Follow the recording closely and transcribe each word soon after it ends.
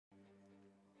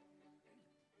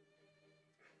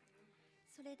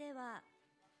それでは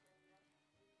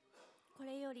こ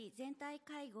れより全体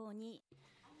会合に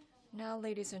Now,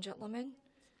 ladies and gentlemen,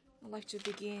 I'd like to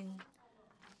begin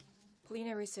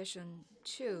Plenary Session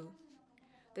 2,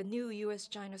 the new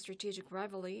U.S.-China strategic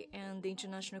rivalry and the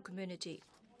international community.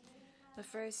 But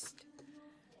first,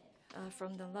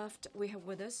 from the left, we have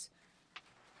with us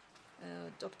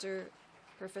Dr.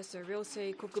 Professor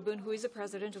Ryosei Kokubun, who is the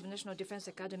president of the National Defense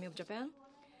Academy of Japan,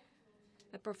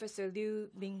 Professor Liu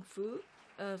Mingfu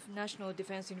of National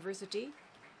Defense University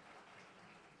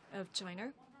of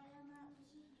China,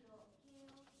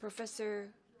 Professor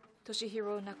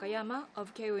Toshihiro Nakayama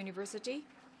of Keio University.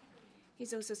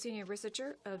 He's also senior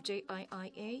researcher of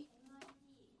JIIA.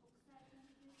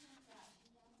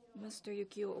 Mr.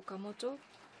 Yukio Okamoto,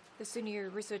 the senior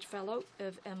research fellow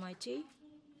of MIT.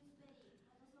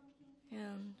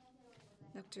 And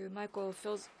Dr. Michael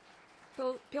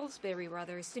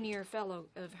Pillsbur, senior fellow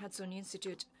of Hudson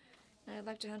Institute. And I'd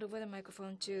like to hand over the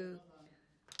microphone to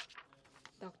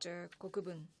Dr.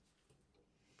 Kokubun.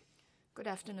 Good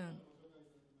afternoon.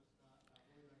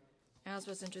 As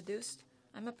was introduced,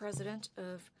 I'm a president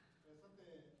of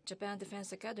Japan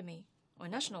Defense Academy, or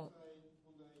National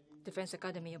Defense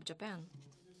Academy of Japan.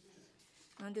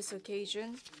 On this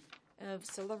occasion of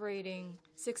celebrating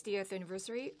 60th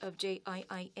anniversary of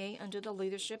JIIA under the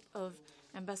leadership of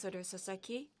Ambassador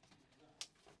Sasaki,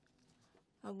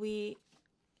 we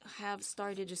have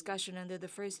started discussion under the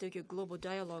first Tokyo Global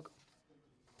Dialogue.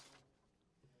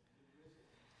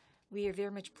 We are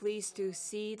very much pleased to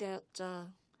see that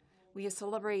we are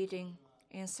celebrating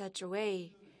in such a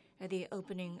way at the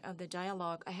opening of the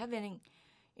dialogue. I have been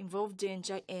involved in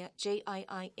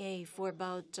JIIA for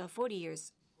about 40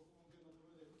 years.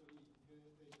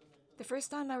 The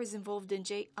first time I was involved in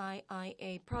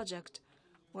JIIA project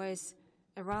was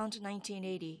around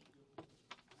 1980.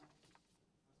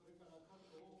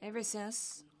 Ever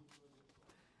since,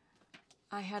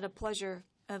 I had a pleasure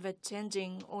of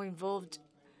attending or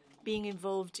being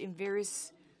involved in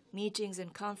various meetings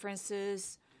and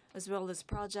conferences, as well as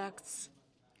projects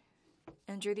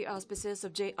under the auspices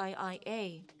of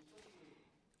JIIA.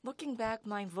 Looking back,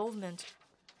 my involvement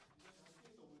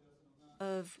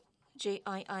of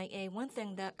JIIA, one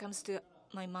thing that comes to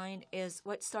my mind is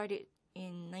what started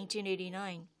in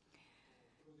 1989.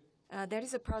 That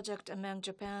is a project among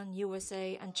Japan,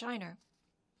 USA, and China.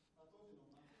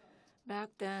 Back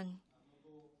then,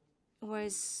 it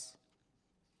was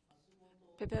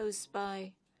proposed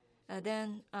by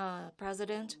then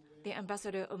President, the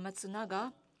Ambassador of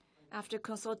Matsunaga, after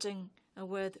consulting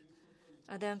with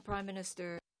then Prime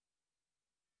Minister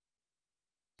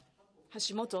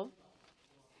Hashimoto.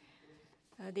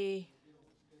 The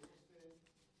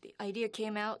idea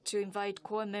came out to invite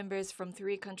core members from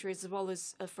 3 countries as well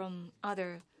as from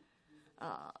other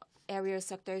area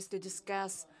sectors to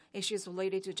discuss issues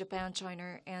related to Japan,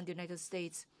 China, and the United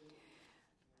States.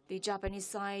 The Japanese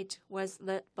side was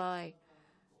led by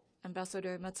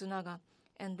Ambassador Matsunaga,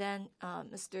 and then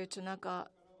Mr.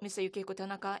 Yukio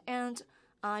Tanaka and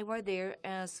I were there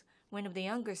as one of the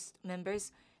youngest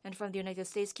members, and from the United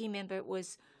States, key member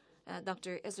was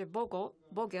Dr. Ezra Vogel.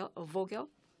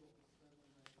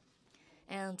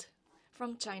 And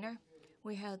from China,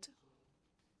 we had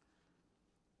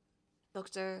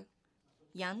Dr.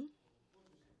 Yan,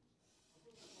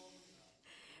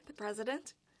 the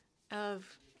president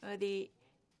of the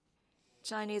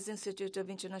Chinese Institute of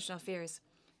International Affairs.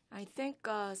 I think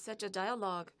such a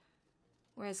dialogue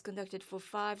was conducted for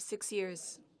 5-6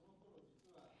 years.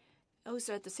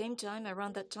 Also, at the same time,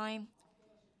 around that time,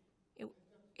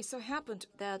 it so happened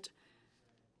that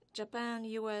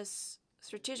Japan-U.S.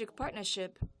 strategic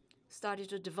partnership started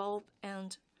to develop,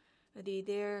 and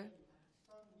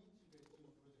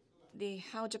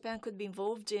how Japan could be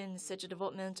involved in such a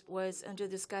development was under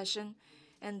discussion.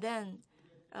 And then,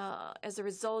 as a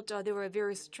result, there were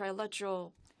various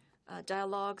trilateral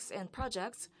dialogues and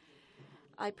projects.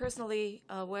 I personally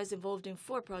was involved in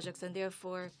 4 projects, and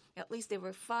therefore, at least there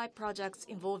were 5 projects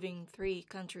involving 3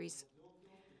 countries.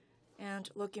 And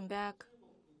looking back,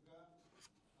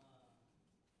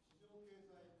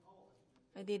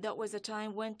 that was a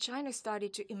time when China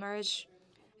started to emerge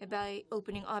by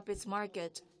opening up its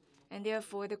market. And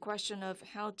therefore, the question of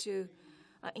how to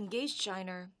engage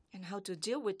China and how to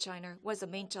deal with China was the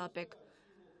main topic.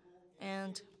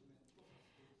 And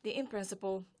in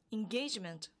principle,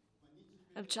 engagement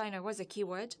of China was a key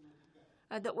word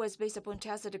that was based upon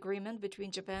tacit agreement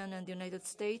between Japan and the United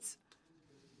States,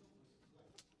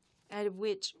 at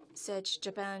which such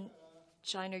Japan,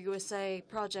 China, USA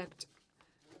project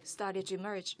started to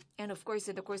emerge. And of course,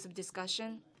 in the course of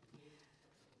discussion,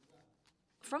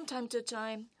 from time to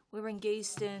time, we were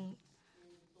engaged in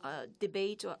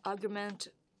debate or argument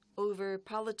over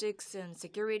politics and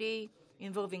security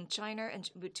involving China and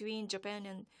between Japan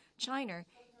and China,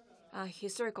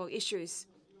 historical issues.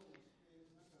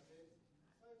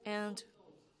 And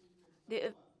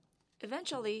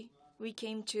eventually, we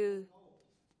came to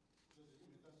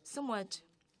somewhat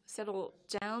settle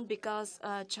down because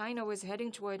China was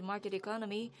heading toward market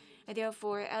economy, and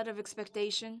therefore, out of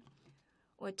expectation,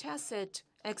 or tacit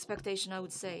expectation, I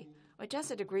would say, or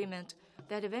tacit agreement,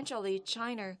 that eventually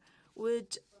China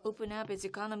would open up its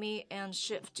economy and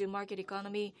shift to market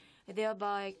economy,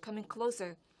 thereby coming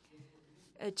closer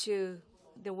to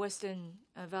the Western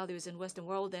values in Western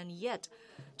world. And yet,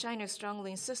 China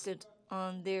strongly insisted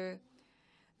on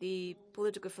the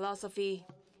political philosophy,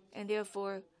 and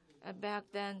therefore, back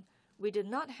then, we did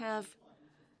not have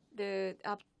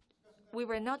we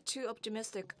were not too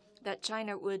optimistic that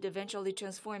China would eventually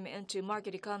transform into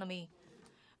market economy.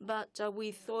 But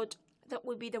we thought that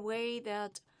would be the way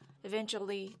that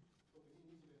eventually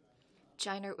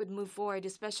China would move forward,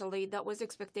 especially that was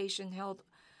expectation held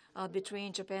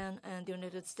between Japan and the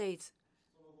United States.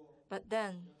 But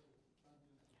then,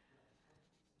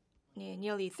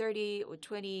 nearly 30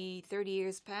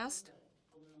 years passed.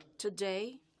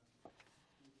 Today,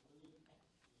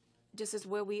 this is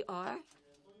where we are.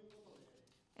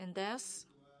 And thus,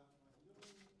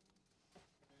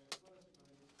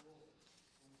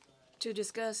 to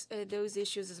discuss those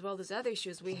issues as well as other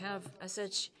issues, we have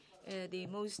such the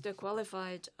most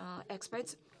qualified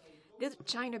experts. Did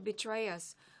China betray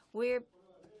us? Where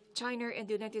China and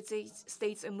the United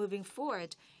States are moving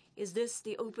forward? Is this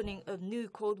the opening of new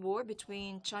Cold War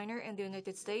between China and the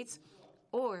United States?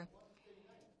 Or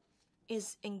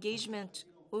is engagement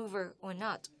over or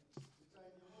not?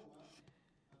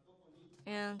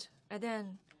 And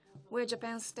then, where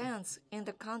Japan stands in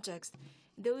the context,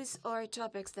 those are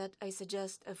topics that I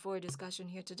suggest for discussion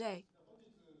here today.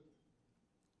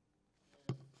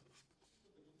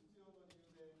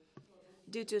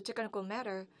 Due to a technical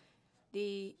matter,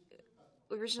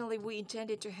 originally we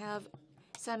intended to have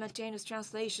simultaneous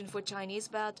translation for Chinese,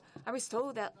 but I was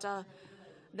told that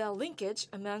the linkage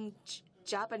among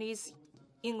Japanese,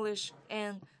 English,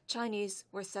 and Chinese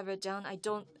were severed down.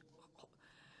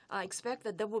 I expect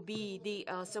that will be the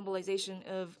symbolization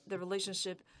of the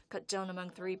relationship cut down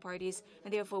among three parties,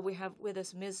 and therefore we have with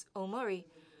us Ms. Omori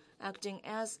acting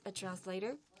as a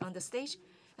translator on the stage,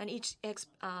 and each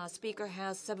speaker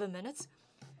has 7 minutes.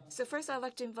 So first I'd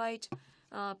like to invite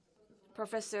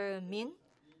Professor Min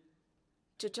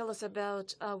to tell us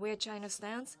about where China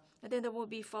stands, and then that will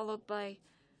be followed by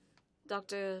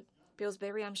Dr.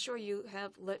 Pillsbur. I'm sure you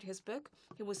have read his book.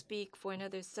 He will speak for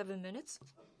another 7 minutes.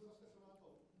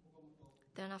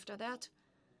 Then after that,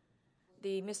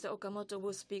 Mr. Okamoto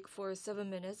will speak for 7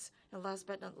 minutes. And last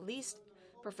but not least,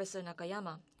 Professor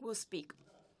Nakayama will speak.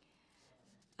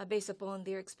 Based upon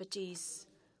their expertise,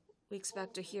 we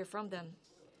expect to hear from them.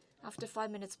 After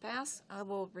 5 minutes pass, I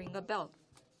will ring a bell.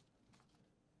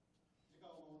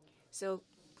 So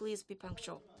please be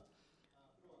punctual.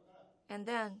 And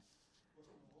then,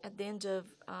 at the end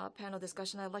of panel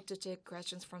discussion, I'd like to take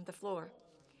questions from the floor.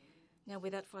 Now,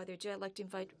 without further ado, I'd like to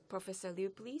invite Professor Liu,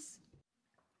 please.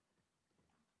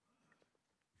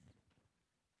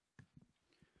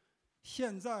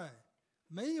 现在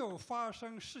没有发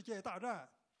生世界大战，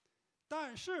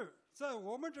但是在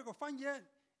我们这个房间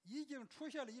已经出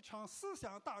现了一场思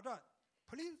想大战。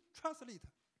Please translate.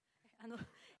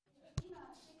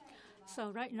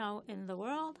 So right now in the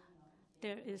world,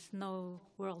 there is no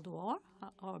world war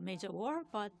or major war,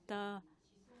 but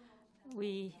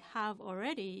we have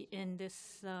already in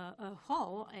this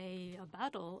hall a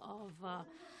battle of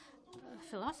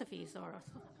philosophies or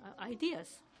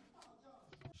ideas.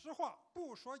 实话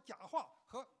不说假话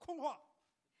和空话。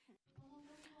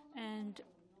 And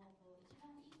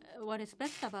what is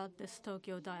best about this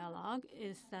Tokyo dialogue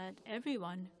is that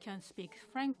everyone can speak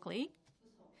frankly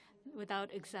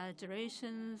without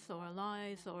exaggerations or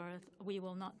lies, or we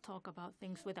will not talk about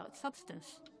things without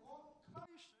substance. 开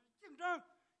始竞争。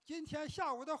今天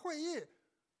下午的会议，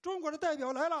中国的代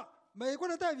表来了，美国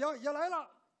的代表也来了。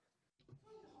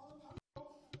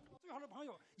最好的朋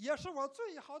友，也是我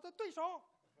最好的对手。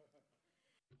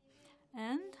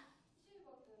 And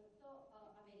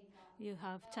you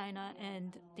have China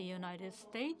and the United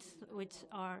States, which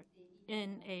are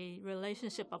in a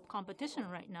relationship of competition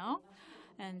right now.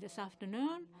 And this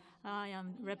afternoon, I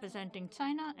am representing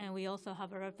China, and we also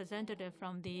have a representative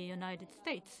from the United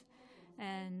States.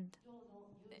 And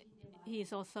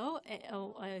he's also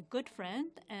a good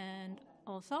friend and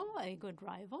also a good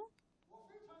rival.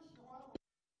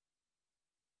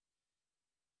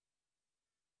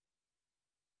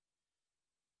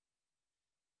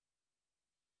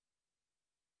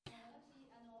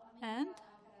 And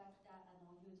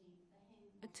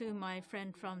to my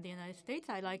friend from the United States,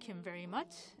 I like him very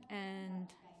much, and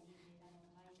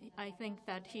I think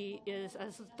that he is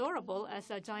as adorable as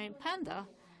a giant panda,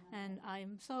 and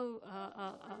I'm so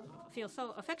feel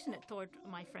so affectionate toward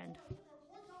my friend.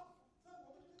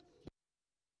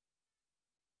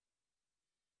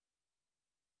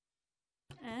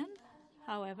 And,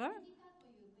 however,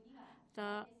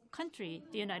 the country,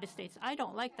 the United States, I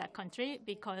don't like that country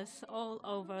because all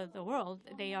over the world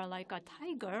they are like a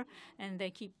tiger and they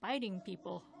keep biting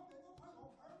people.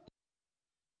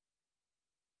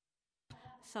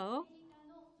 So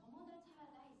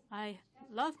I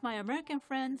love my American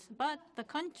friends, but the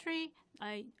country,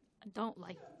 I don't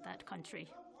like that country.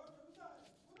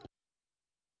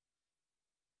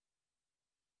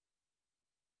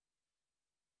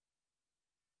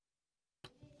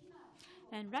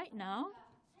 And right now,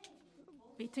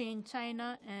 between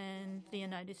China and the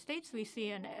United States, we see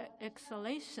an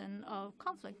escalation of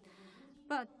conflict.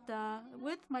 But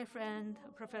with my friend,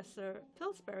 Professor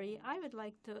Pillsbury, I would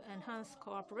like to enhance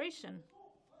cooperation.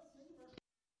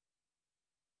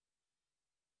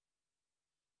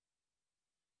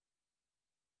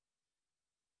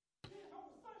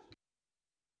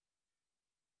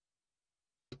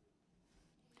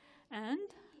 And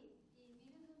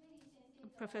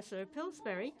Professor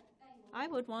Pillsbury, I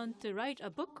would want to write a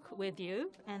book with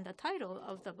you, and the title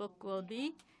of the book will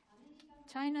be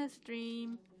China's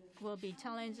Dream Will Be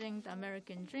Challenging the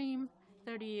American Dream.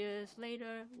 30 years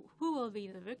later, who will be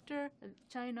the victor,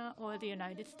 China or the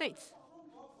United States?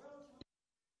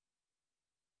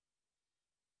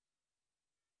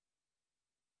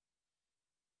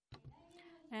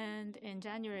 And in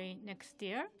January next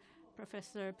year,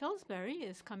 Professor Pillsbury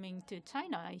is coming to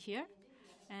China, I hear.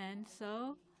 And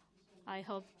so I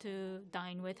hope to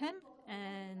dine with him,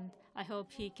 and I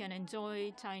hope he can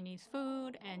enjoy Chinese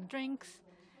food and drinks,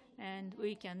 and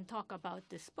we can talk about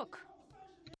this book.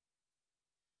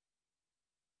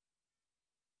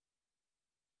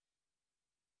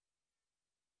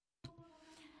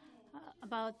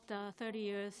 About 30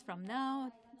 years from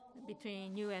now,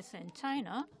 between US and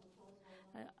China,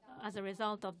 as a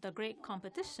result of the great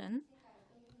competition,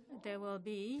 there will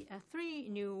be 3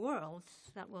 new worlds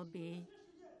that will be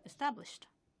established.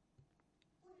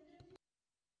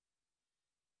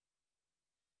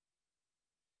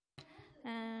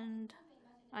 And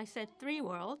I said 3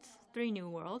 worlds, 3 new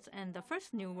worlds, and the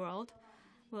first new world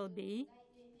will be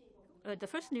the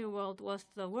first new world was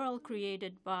the world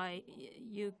created by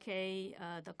UK,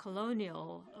 the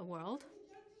colonial world.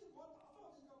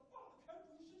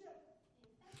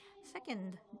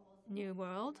 Second new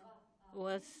world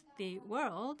was the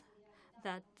world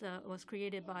that was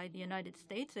created by the United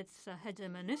States. It's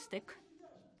hegemonistic.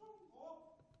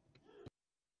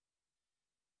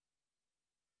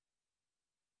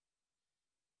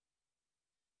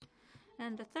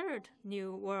 And the third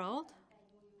new world,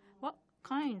 what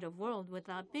kind of world would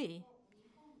that be?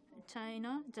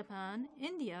 China, Japan,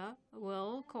 India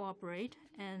will cooperate,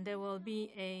 and there will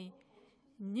be a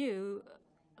new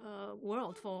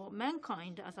world for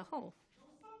mankind as a whole.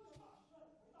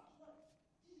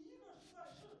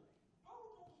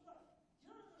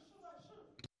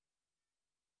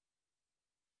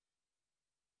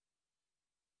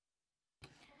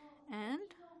 And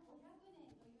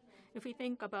if we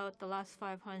think about the last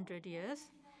 500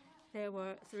 years, there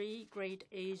were 3 great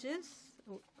ages.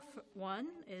 One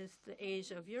is the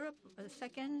age of Europe, the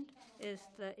second is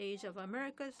the age of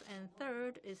Americas, and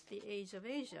third is the age of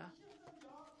Asia.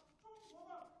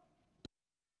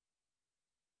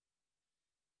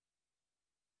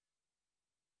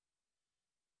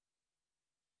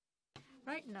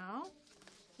 Right now,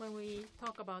 when we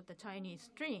talk about the Chinese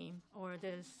dream, or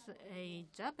there's a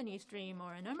Japanese dream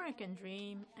or an American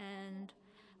dream, and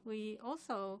we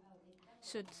also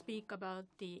should speak about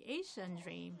the Asian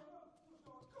dream.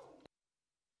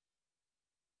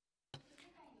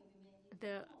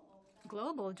 The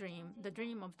global dream, the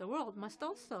dream of the world, must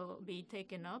also be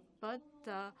taken up, but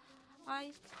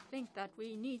I think that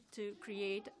we need to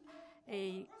create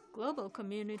a global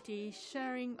community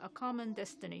sharing a common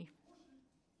destiny.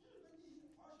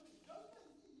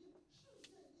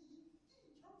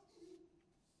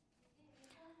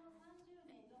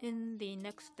 In the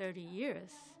next 30 years,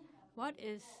 what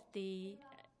is the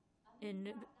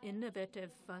innovative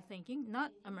thinking?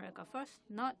 Not America first,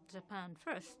 not Japan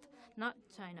first, not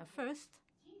China first.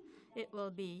 It will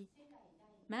be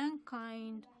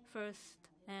mankind first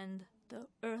and the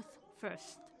earth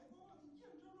first.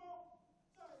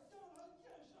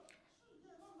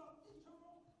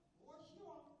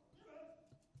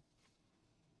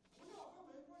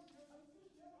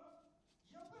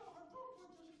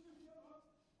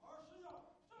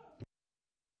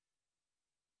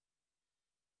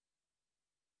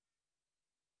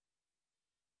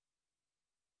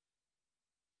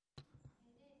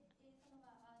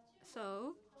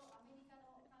 So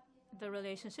the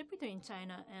relationship between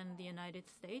China and the United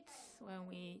States, when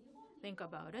we think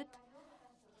about it,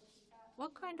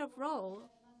 what kind of role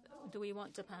do we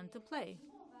want Japan to play?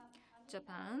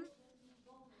 Japan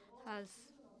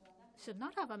should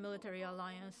not have a military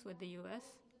alliance with the U.S.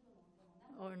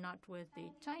 or not with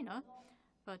China,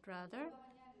 but rather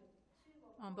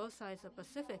on both sides of the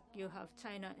Pacific, you have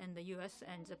China and the U.S.,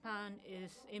 and Japan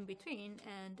is in between,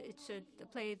 and it should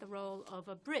play the role of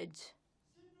a bridge.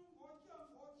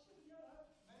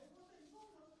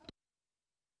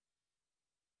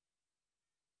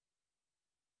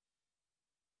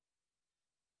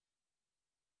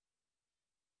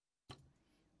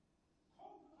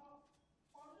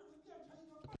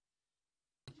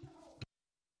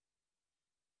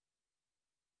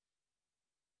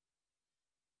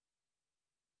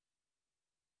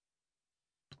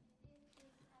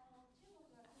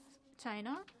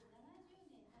 China,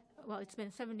 well, it's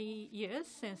been 70 years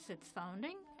since its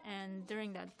founding, and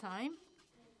during that time,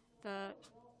 the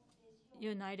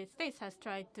United States has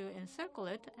tried to encircle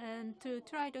it and to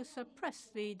try to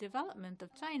suppress the development of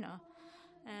China.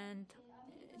 And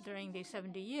during these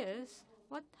 70 years,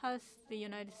 what has the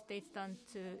United States done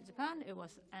to Japan? It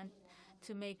was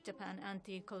to make Japan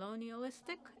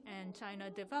anti-colonialistic and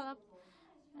China developed.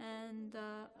 And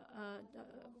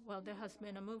well, there has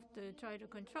been a move to try to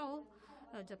control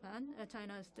Japan.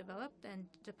 China has developed, and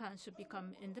Japan should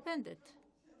become independent.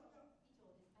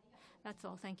 That's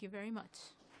all. Thank you very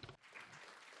much.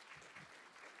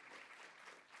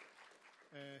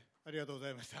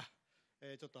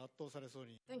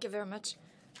 Thank you very much.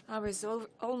 I was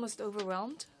almost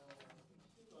overwhelmed.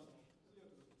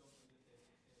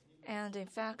 And in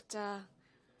fact,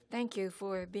 thank you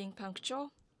for being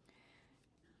punctual.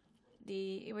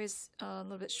 It was a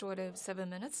little bit short of 7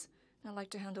 minutes. I'd like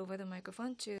to hand over the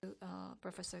microphone to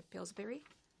Professor Pillsbur.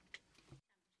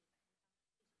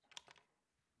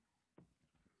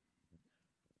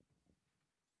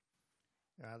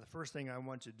 The first thing I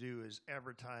want to do is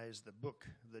advertise the book,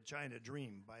 The China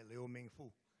Dream by Liu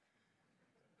Mingfu.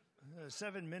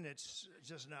 7 minutes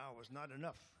just now was not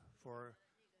enough for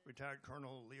retired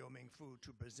Colonel Liu Mingfu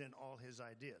to present all his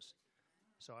ideas.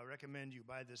 So I recommend you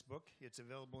buy this book. It's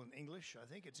available in English.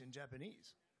 I think it's in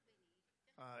Japanese.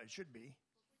 It should be.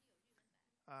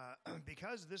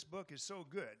 Because this book is so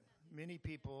good, many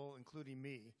people, including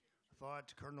me,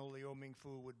 thought Colonel Liu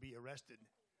Mingfu would be arrested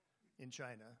in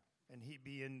China and he'd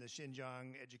be in the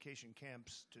Xinjiang education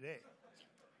camps today.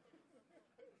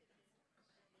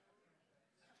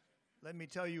 Let me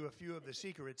tell you a few of the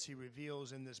secrets he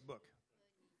reveals in this book.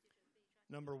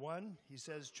 Number one, he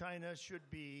says China should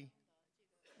be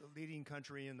the leading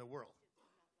country in the world.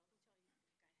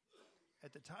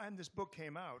 At the time this book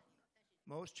came out,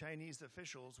 most Chinese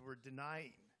officials were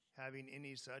denying having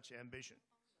any such ambition.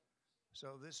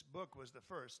 So this book was the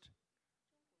first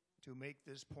to make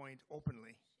this point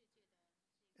openly.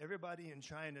 Everybody in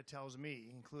China tells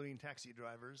me, including taxi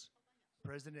drivers,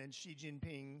 President Xi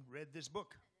Jinping read this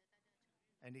book,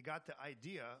 and he got the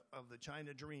idea of the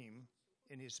China Dream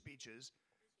in his speeches,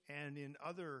 and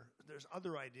there's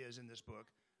other ideas in this book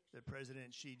that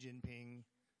President Xi Jinping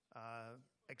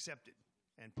accepted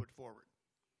and put forward.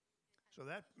 So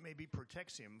that maybe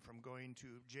protects him from going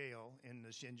to jail in the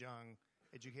Xinjiang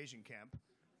education camp,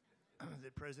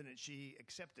 that President Xi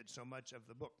accepted so much of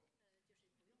the book.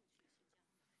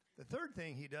 The third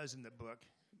thing he does in the book,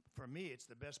 for me it's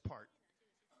the best part,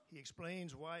 he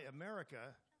explains why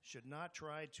America should not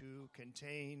try to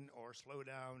contain or slow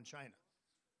down China,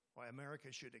 why America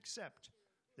should accept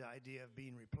the idea of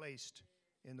being replaced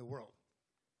in the world.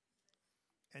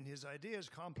 And his idea is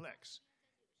complex.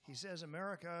 He says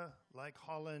America, like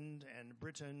Holland and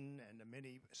Britain and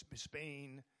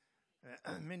Spain,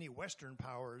 many Western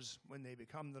powers, when they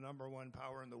become the number one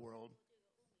power in the world,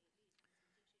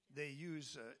 they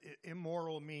use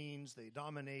immoral means, they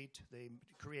dominate, they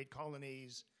create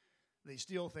colonies, they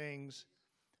steal things.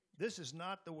 This is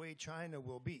not the way China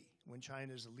will be when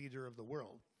China is the leader of the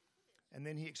world. And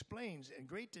then he explains in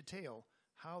great detail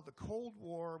how the Cold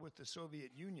War with the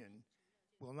Soviet Union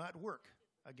will not work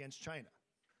against China.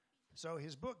 So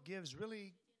his book gives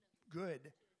really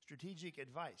good strategic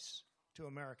advice to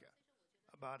America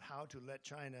about how to let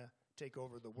China take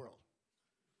over the world.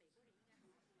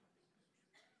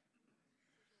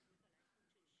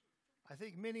 I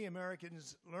think many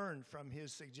Americans learned from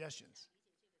his suggestions.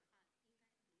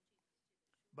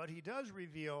 But he does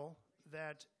reveal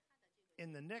that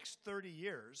in the next 30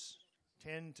 years,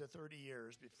 10 to 30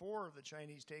 years before the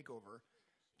Chinese takeover,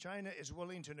 China is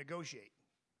willing to negotiate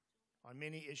on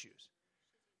many issues.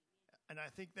 And I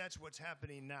think that's what's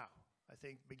happening now. I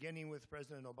think beginning with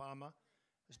President Obama,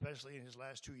 especially in his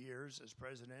last 2 years as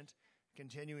president,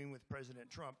 continuing with President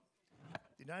Trump,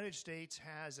 the United States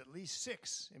has at least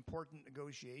 6 important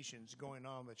negotiations going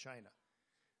on with China.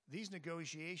 These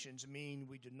negotiations mean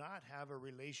we do not have a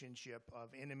relationship of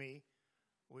enemy.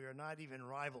 We are not even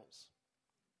rivals.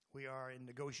 We are in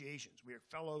negotiations. We are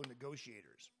fellow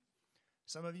negotiators.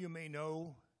 Some of you may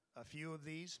know a few of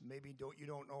these. Maybe you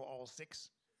don't know all 6.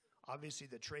 Obviously,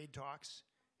 the trade talks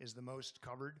is the most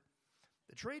covered.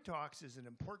 The trade talks is an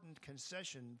important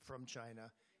concession from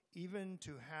China, even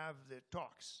to have the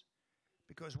talks.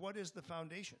 Because what is the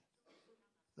foundation?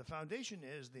 The foundation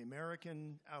is the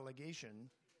American allegation,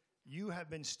 you have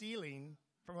been stealing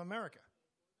from America.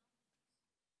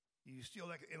 You steal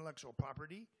like intellectual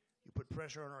property, you put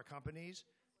pressure on our companies,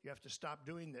 you have to stop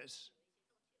doing this,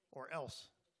 or else.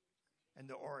 And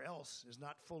the or else is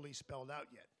not fully spelled out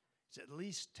yet. It's at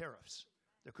least tariffs.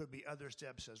 There could be other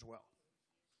steps as well.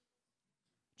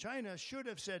 China should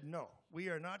have said no. We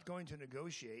are not going to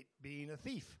negotiate being a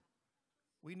thief.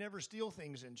 We never steal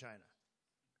things in China.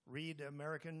 Read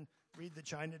The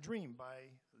China Dream by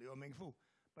Liu Mingfu.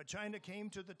 But China came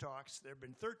to the talks. There have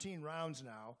been 13 rounds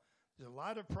now. There's a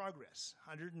lot of progress.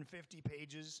 150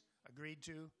 pages agreed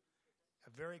to, a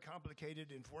very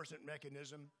complicated enforcement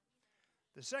mechanism.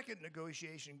 The second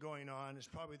negotiation going on is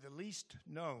probably the least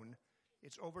known.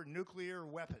 It's over nuclear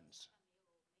weapons.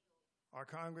 Our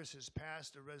Congress has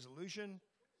passed a resolution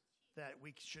that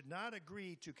we should not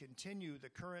agree to continue the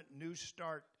current New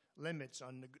START limits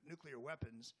on nuclear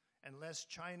weapons unless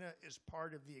China is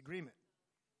part of the agreement.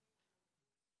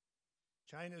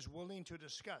 China is willing to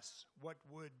discuss what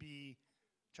would be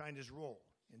China's role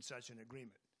in such an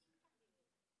agreement.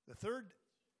 The third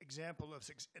example of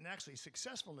actually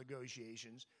successful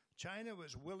negotiations, China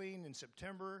was willing in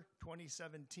September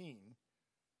 2017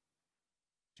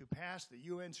 to pass the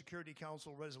UN Security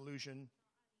Council resolution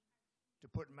to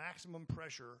put maximum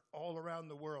pressure all around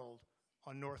the world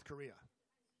on North Korea.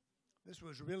 This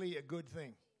was really a good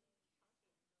thing.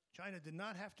 China did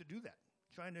not have to do that.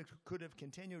 China could have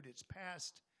continued its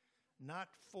past, not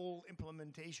full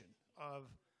implementation of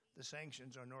the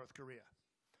sanctions on North Korea.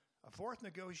 A fourth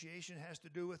negotiation has to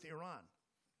do with Iran.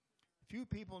 Few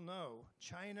people know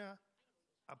China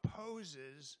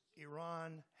opposes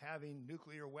Iran having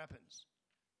nuclear weapons.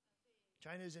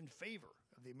 China is in favor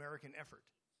of the American effort.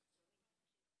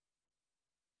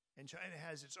 And China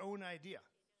has its own idea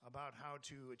about how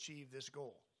to achieve this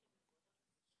goal.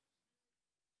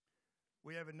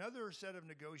 We have another set of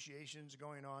negotiations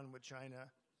going on with China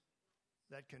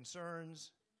that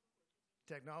concerns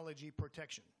technology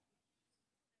protection.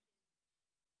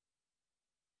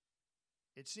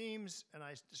 It seems, and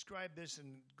I describe this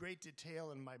in great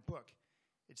detail in my book,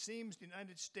 it seems the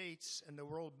United States and the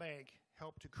World Bank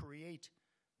helped to create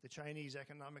the Chinese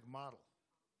economic model.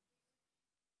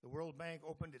 The World Bank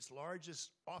opened its largest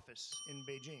office in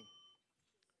Beijing.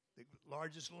 The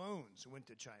largest loans went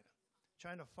to China.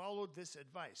 China followed this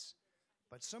advice,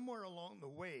 but somewhere along the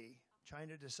way,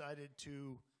 China decided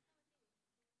to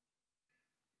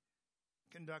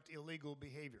conduct illegal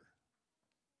behavior.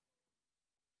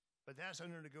 But that's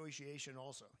under negotiation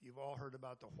also. You've all heard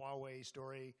about the Huawei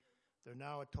story. There are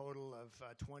now a total of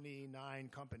 29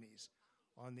 companies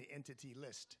on the entity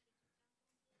list.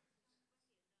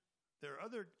 There are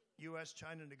other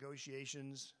U.S.-China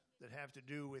negotiations that have to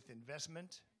do with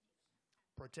investment,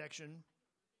 protection.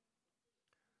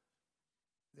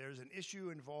 There's an issue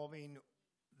involving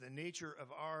the nature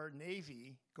of our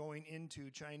Navy going into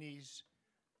Chinese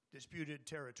disputed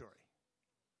territory.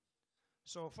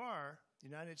 So far, the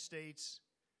United States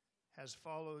has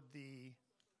followed the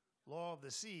law of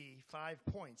the sea, 5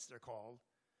 points they're called,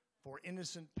 for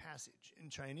innocent passage. In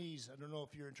Chinese, I don't know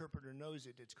if your interpreter knows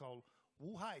it, it's called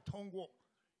Wu Hai Tong Guo,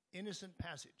 innocent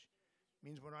passage. It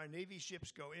means when our Navy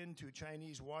ships go into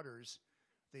Chinese waters,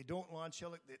 they don't launch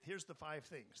here's the 5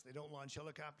 things. They don't launch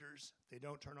helicopters, they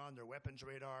don't turn on their weapons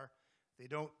radar, they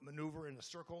don't maneuver in a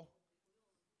circle,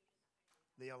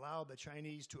 they allow the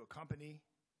Chinese to accompany.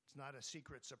 It's not a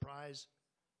secret surprise.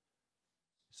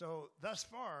 So thus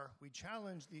far, we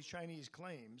challenge these Chinese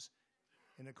claims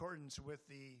in accordance with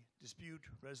the dispute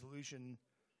resolution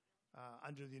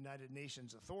under the United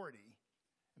Nations authority.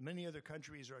 Many other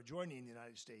countries are joining the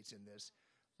United States in this,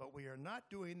 but we are not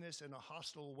doing this in a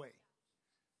hostile way.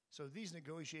 So these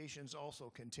negotiations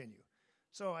also continue.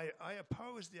 So I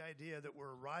oppose the idea that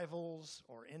we're rivals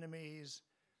or enemies.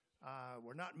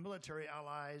 We're not military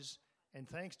allies. And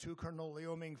thanks to Colonel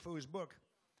Liu Mingfu's book,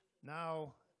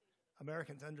 now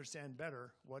Americans understand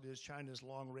better what is China's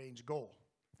long-range goal.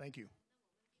 Thank you.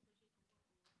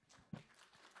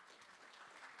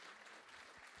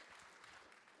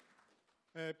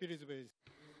 Pillsbur.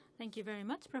 Thank you very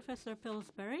much, Professor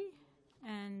Pillsbury.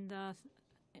 And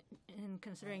in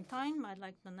considering time, I'd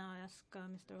like to now ask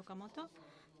Mr. Okamoto.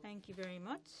 Thank you very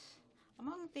much.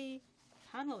 Among the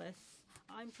panelists,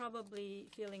 I'm probably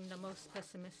feeling the most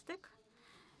pessimistic.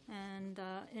 And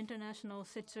international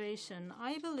situation,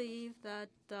 I believe that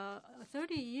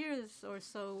 30 years or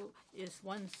so is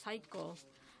one cycle.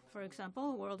 For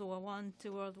example, World War I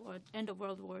to end of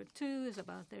World War II is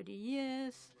about 30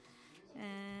 years.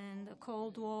 And the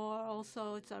Cold War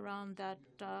also, it's around that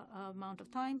amount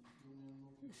of time.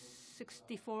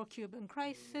 64 Cuban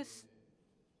crisis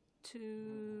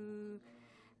to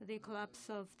the collapse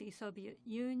of the Soviet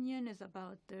Union is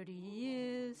about 30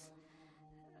 years.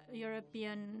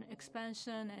 European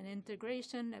expansion and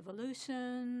integration,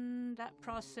 evolution, that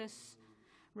process,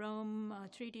 Rome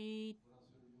Treaty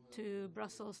to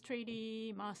Brussels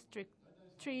Treaty, Maastricht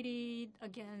Treaty,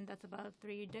 again, that's about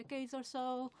 3 decades or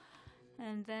so.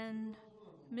 And then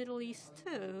Middle East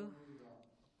too,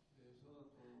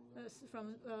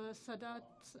 from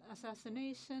Sadat's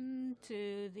assassination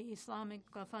to the Islamic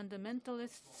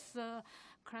fundamentalists'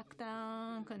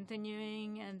 crackdown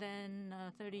continuing, and then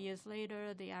 30 years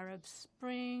later, the Arab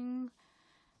Spring.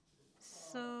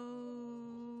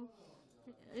 So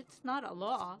it's not a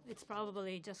law. It's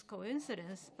probably just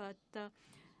coincidence. But,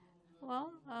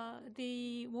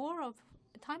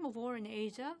 the time of war in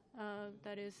Asia,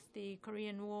 that is the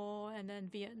Korean War and then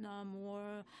Vietnam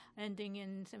War ending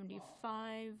in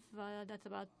 75, that's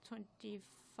about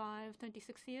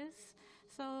 26 years.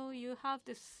 So you have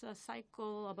this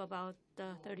cycle of about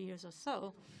 30 years or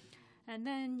so. And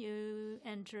then you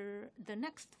enter the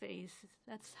next phase.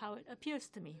 That's how it appears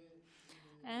to me.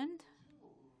 And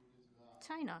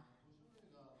China.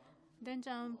 Deng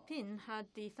Xiaoping had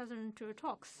the Southern Tour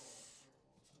talks.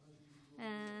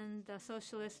 And the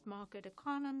socialist market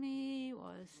economy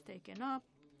was taken up.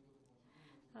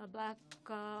 A black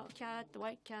cat,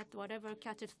 white cat, whatever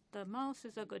catches the mouse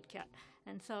is a good cat.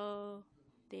 And so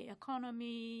the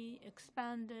economy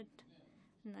expanded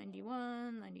in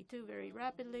 91, 92 very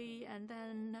rapidly, and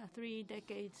then 3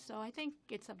 decades. So I think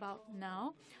it's about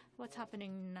now. What's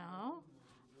happening now?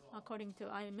 According to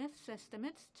IMF's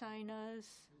estimates,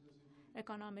 China's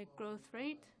economic growth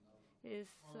rate is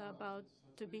about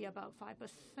to be about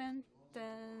 5%,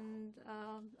 and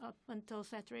up until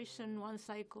saturation, one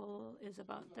cycle is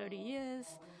about 30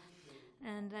 years.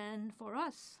 And then for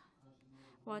us,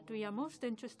 what we are most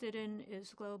interested in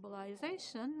is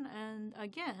globalization. And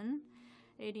again,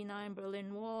 89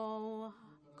 Berlin Wall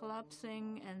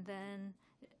collapsing, and then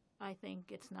I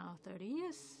think it's now 30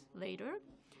 years later.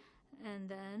 And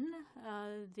then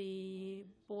the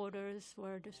borders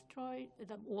were destroyed,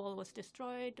 the wall was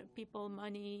destroyed, people,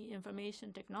 money,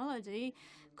 information, technology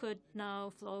could now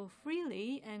flow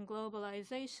freely, and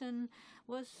globalization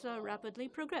was rapidly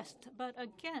progressed. But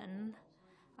again,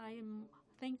 I'm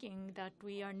thinking that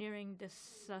we are nearing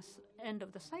this end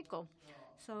of the cycle.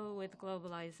 So with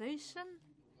globalization,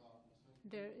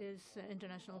 there is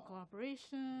international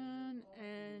cooperation,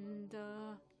 and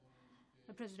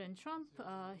President Trump,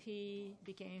 he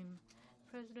became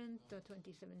president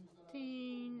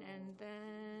 2017, and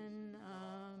then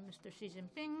Mr. Xi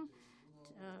Jinping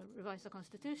revised the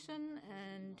constitution,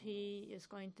 and he is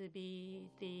going to be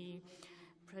the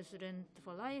president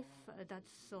for life.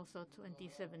 That's also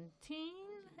 2017,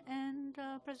 and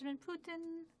President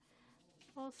Putin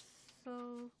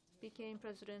also became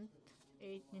president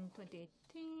in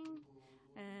 2018,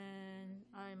 and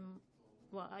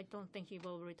I don't think he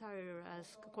will retire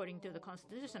as according to the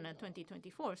Constitution in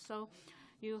 2024. So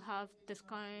you have this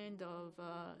kind of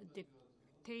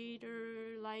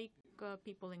dictator-like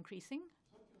people increasing.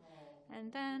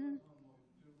 And then,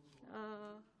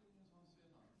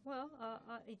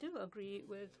 I do agree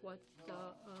with what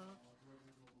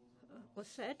was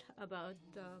said about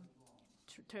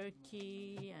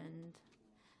Turkey and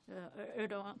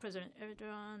President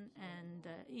Erdogan, and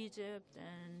Egypt,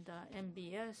 and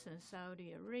MBS, and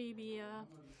Saudi Arabia,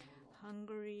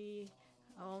 Hungary,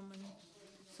 Oman.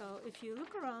 So if you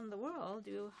look around the world,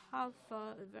 you have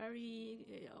very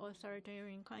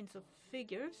authoritarian kinds of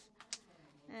figures,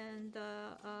 and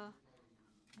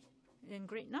in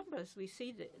great numbers we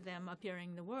see them appearing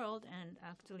in the world and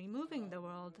actually moving the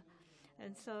world.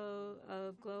 And so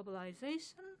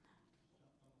globalization,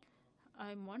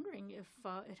 I'm wondering if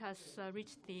it has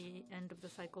reached the end of the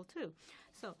cycle too.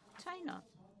 So China,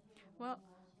 well,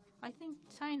 I think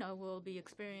China will be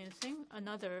experiencing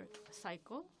another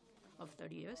cycle of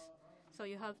 30 years. So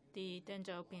you have the Deng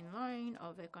Xiaoping line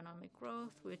of economic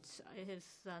growth, which is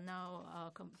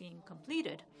now being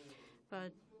completed.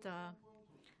 But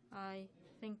I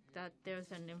think that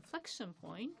there's an inflection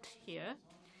point here,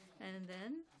 and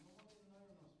then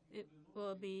it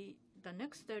will be the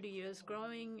next 30 years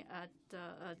growing at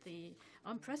the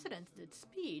unprecedented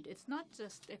speed. It's not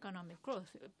just economic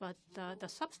growth, but the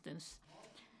substance,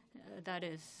 that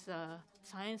is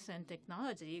science and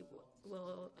technology,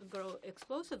 will grow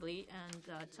explosively, and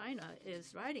China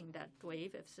is riding that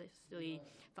wave, especially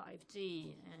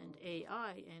 5G and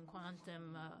AI and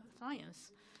quantum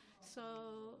science. So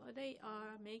they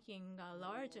are making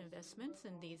large investments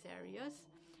in these areas,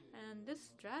 and this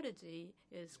strategy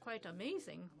is quite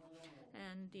amazing.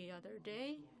 And the other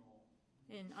day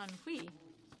in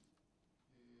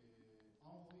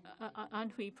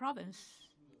Anhui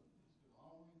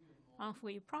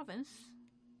province,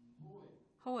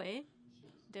 Hoe,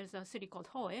 there's a city called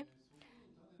Hoe,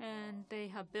 and they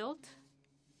have built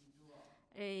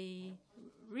a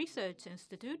research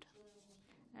institute,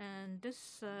 and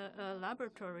this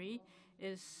laboratory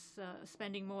is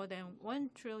spending more than 1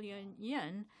 trillion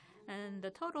yen, and the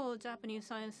total Japanese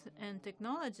science and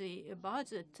technology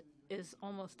budget is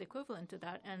almost equivalent to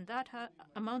that, and that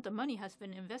amount of money has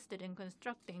been invested in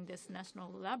constructing this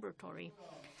national laboratory.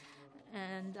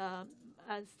 And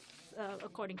as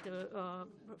according to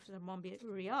Professor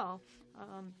Montreal,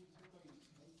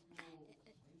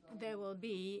 there will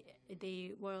be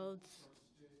the world's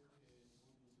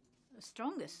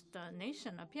strongest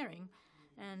nation appearing.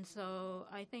 And so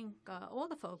I think all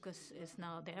the focus is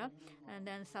now there. And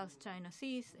then South China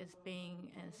Sea is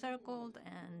being encircled,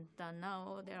 and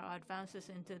now there are advances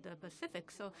into the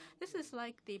Pacific. So this is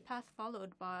like the path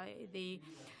followed by the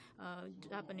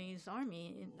Japanese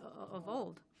army of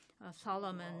old.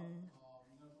 Solomon,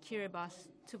 Kiribati,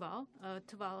 Tuvalu.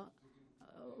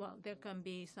 Well, there can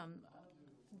be some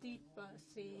deep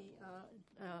sea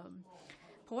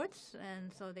ports,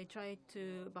 and so they tried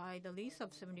to buy the lease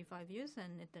of 75 years,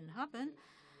 and it didn't happen.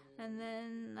 And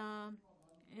then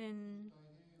in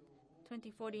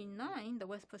 2049, the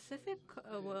West Pacific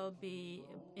will be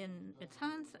in its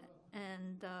hands,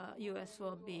 and U.S.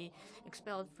 will be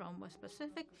expelled from West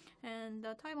Pacific, and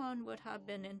Taiwan would have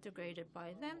been integrated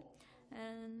by them.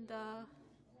 And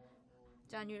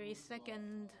January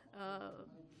 2nd,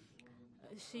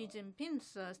 Xi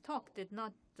Jinping's talk did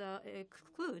not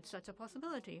exclude such a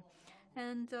possibility.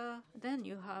 And then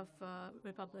you have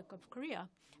Republic of Korea,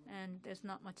 and there's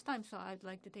not much time, so I'd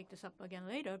like to take this up again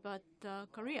later. But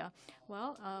Korea,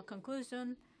 well,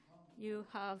 conclusion, you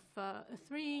have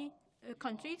 3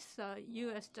 countries,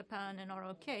 U.S., Japan, and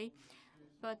ROK,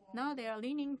 but now they are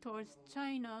leaning towards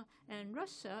China and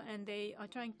Russia, and they are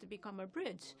trying to become a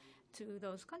bridge to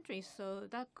those countries. So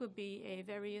that could be a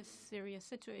very serious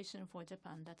situation for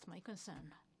Japan. That's my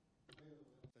concern.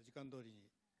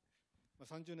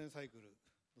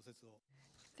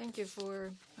 Thank you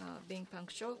for being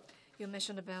punctual. You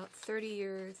mentioned about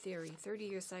 30-year theory,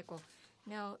 30-year cycle.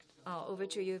 Now, over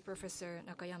to you, Professor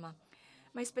Nakayama.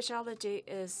 My specialty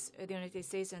is the United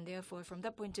States, and therefore, from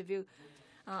that point of view,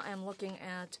 I'm looking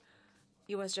at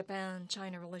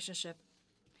U.S.-Japan-China relationship.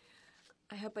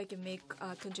 I hope I can make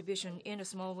a contribution in a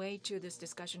small way to this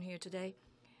discussion here today.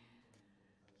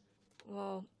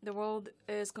 Well, the world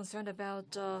is concerned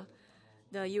about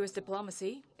the U.S.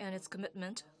 diplomacy and its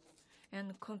commitment.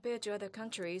 And compared to other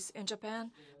countries, in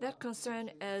Japan, that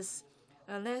concern is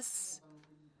less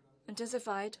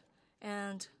intensified,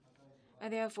 and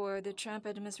therefore the Trump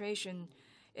administration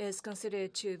is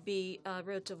considered to be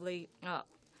relatively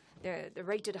they're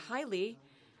rated highly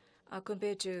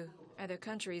compared to other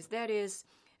countries. That is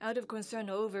out of concern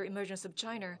over emergence of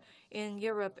China in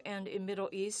Europe and in Middle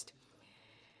East.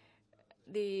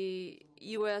 The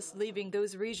U.S. leaving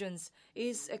those regions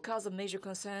is a cause of major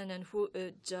concern, and who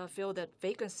would fill that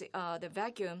vacancy, the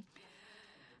vacuum.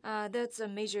 That's a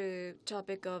major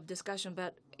topic of discussion.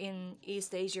 But in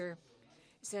East Asia,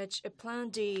 such a Plan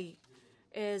D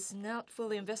is not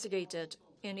fully investigated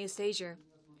in East Asia.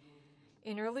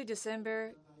 In early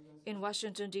December, in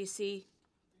Washington, D.C.,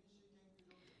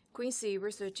 Quincy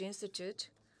Research Institute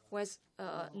was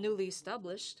newly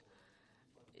established.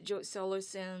 George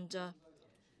Soros and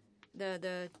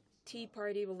the Tea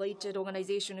Party-related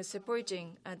organization is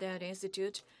supporting that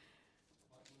institute,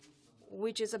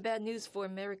 which is a bad news for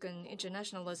American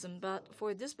internationalism. But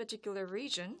for this particular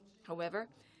region, however,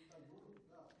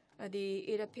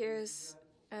 it appears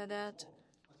that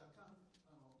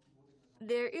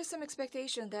there is some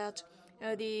expectation that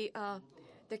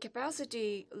the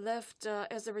capacity left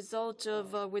as a result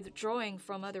of withdrawing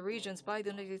from other regions by the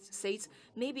United States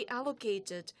may be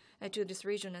allocated to this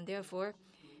region, and therefore,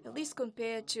 at least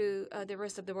compared to the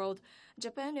rest of the world,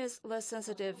 Japan is less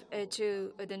sensitive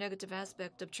to the negative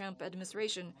aspect of Trump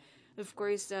administration. of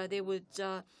course, they would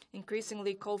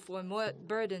increasingly call for more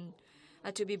burden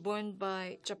to be borne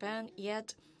by Japan.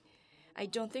 Yet, I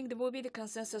don't think there will be the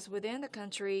consensus within the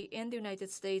country in the United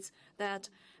States that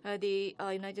the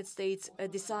United States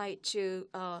decide to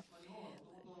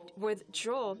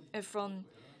withdraw from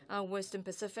Western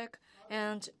Pacific.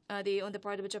 And on the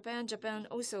part of Japan, Japan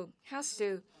also has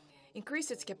to increase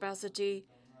its capacity.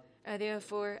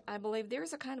 Therefore, I believe there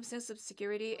is a kind of sense of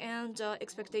security and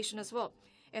expectation as well.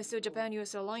 As to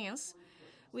Japan-U.S. alliance,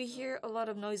 we hear a lot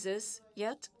of noises,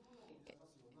 yet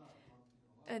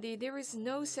there is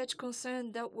no such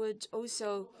concern that would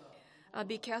also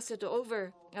be casted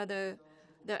over the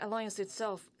alliance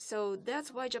itself. So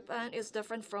that's why Japan is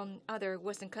different from other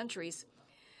Western countries.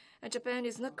 Japan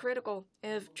is not critical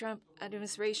of Trump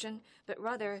administration, but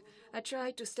rather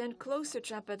try to stand close to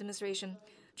Trump administration,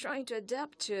 trying to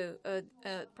adapt to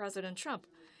President Trump.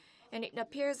 And it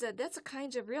appears that that's a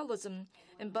kind of realism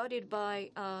embodied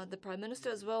by the Prime Minister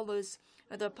as well as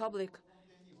the public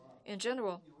in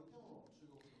general.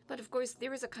 But of course,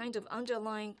 there is a kind of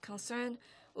underlying concern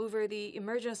over the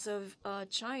emergence of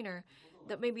China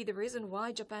that may be the reason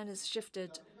why Japan has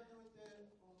shifted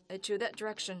to that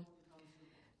direction.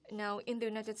 Now, in the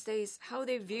United States, how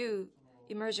they view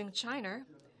emerging China,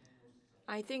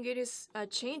 I think it is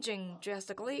changing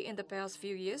drastically in the past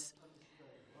few years.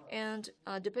 And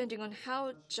depending on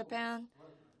how Japan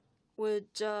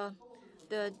would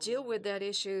deal with that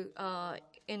issue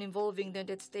in involving the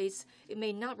United States, it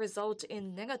may not result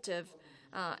in negative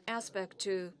aspect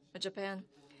to Japan.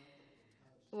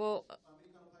 Well,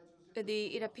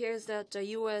 it appears that the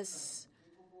U.S.-China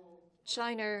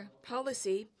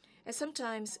policy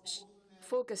sometimes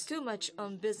focus too much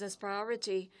on business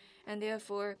priority, and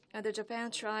therefore the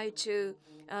Japan try to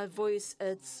voice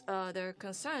their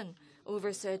concern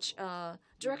over such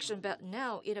direction. But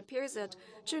now it appears that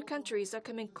two countries are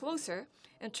coming closer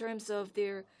in terms of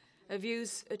their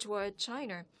views toward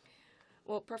China.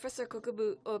 Well, Professor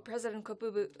Kokubun, or President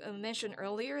Kokubun mentioned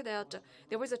earlier that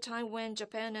there was a time when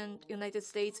Japan and United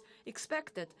States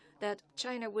expected that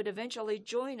China would eventually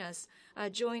join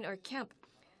our camp.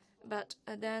 But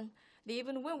then,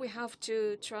 even when we have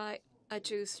to try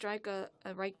to strike a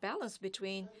right balance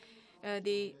between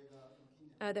the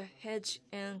hedge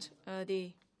and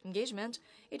the engagement,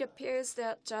 it appears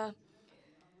that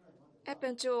up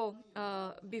until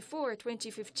before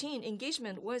 2015,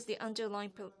 engagement was the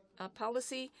underlying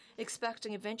policy,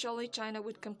 expecting eventually China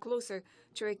would come closer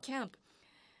to a camp.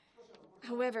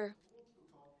 However,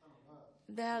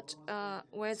 that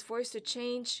was forced to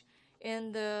change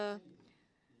in the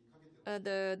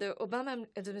Obama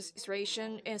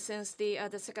administration, and since the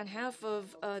second half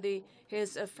of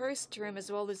his first term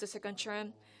as well as the second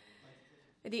term,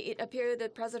 it appeared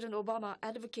that President Obama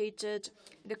advocated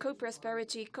the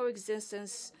co-prosperity,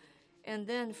 coexistence, and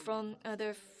then from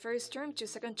the first term to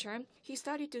second term, he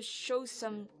started to show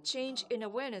some change in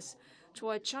awareness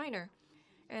toward China,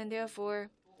 and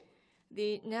therefore,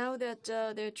 now that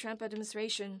the Trump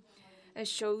administration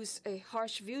shows a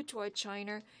harsh view toward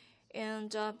China,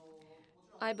 and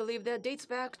I believe that dates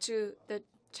back to the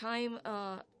time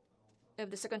of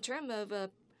the second term of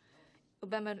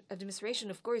Obama administration.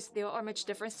 Of course, there are much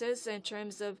differences in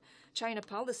terms of China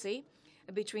policy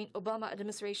between Obama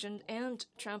administration and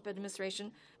Trump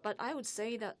administration. But I would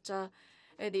say that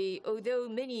although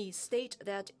many state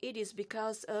that it is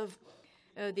because of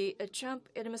the Trump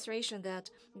administration that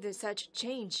such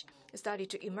change started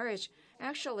to emerge,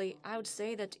 actually, I would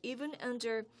say that even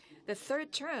under the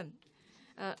third term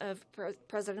of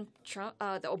President Trump,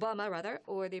 Obama rather,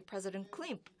 or the President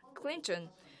Clinton,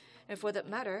 and for that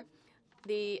matter,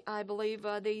 I believe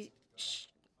they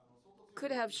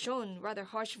could have shown rather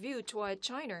harsh view toward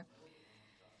China.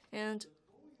 And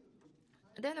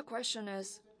then the question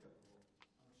is,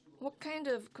 what kind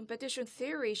of competition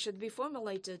theory should be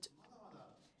formulated?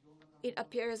 It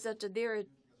appears that there are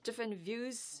different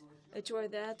views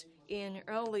toward that. In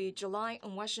early July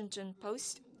on Washington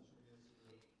Post,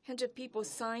 100 people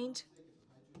signed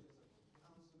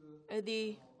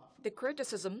the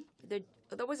criticism.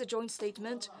 There was a joint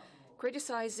statement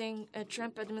criticizing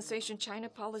Trump administration China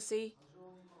policy.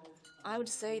 I would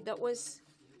say that was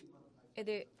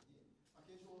the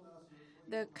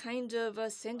kind of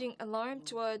sending alarm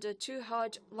toward a too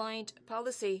hard-lined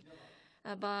policy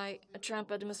by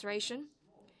Trump administration.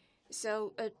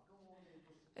 So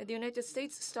the United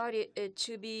States started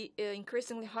to be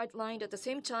increasingly hard-lined. At the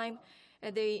same time,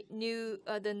 they knew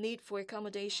the need for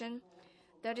accommodation.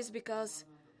 That is because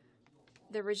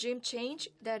the regime change,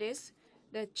 that is,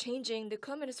 changing the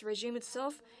communist regime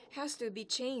itself has to be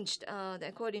changed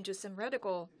according to some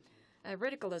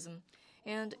radicalism.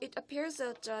 And it appears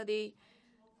that the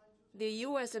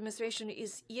U.S. administration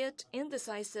is yet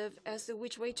indecisive as to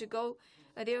which way to go.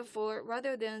 Therefore,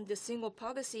 rather than the single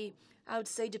policy, I would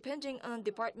say depending on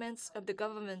departments of the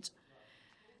government,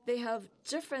 they have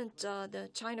different the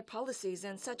China policies,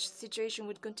 and such situation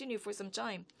would continue for some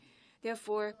time.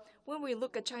 Therefore, when we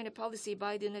look at China policy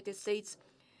by the United States,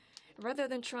 rather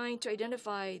than trying to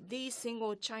identify the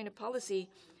single China policy,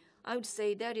 I would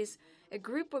say that is a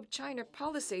group of China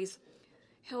policies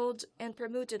held and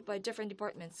promoted by different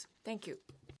departments. Thank you.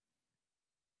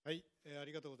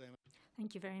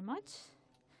 Thank you very much.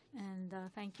 And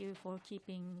thank you for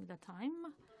keeping the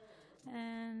time.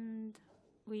 And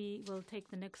we will take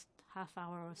the next half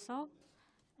hour or so,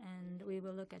 and we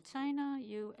will look at China,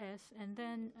 US, and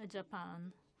then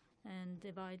Japan, and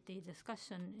divide the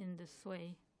discussion in this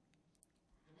way.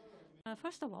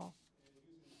 First of all,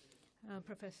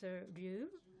 Professor Liu,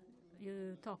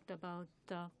 you talked about,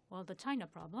 the China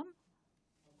problem.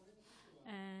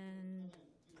 And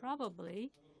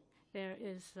probably there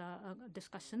is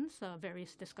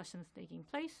various discussions taking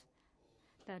place.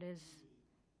 That is,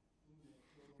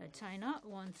 China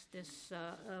wants this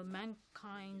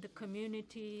mankind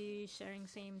community sharing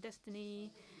same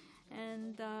destiny,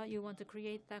 and you want to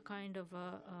create that kind of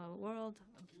a world.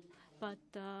 But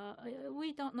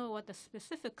we don't know what the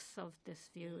specifics of this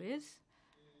view is.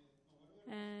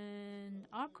 And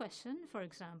our question, for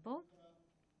example,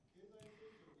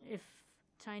 if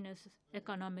China's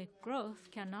economic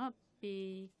growth cannot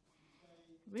be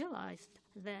realized,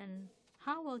 then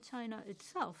how will China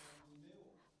itself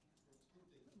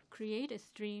create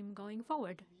its dream going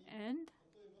forward? And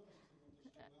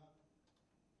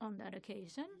on that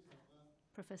occasion,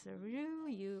 Professor Liu,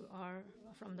 you are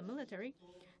from the military,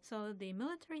 so the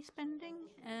military spending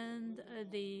and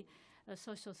the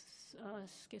social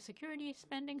security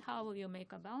spending, how will you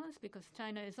make a balance? Because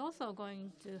China is also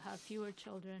going to have fewer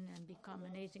children and become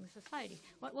an aging society.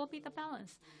 What will be the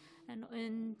balance? And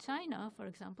in China, for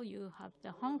example, you have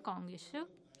the Hong Kong issue.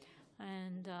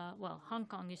 And, Hong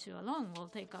Kong issue alone will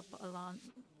take up a lot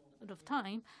of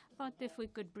time. But if we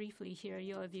could briefly hear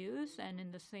your views, and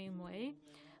in the same way,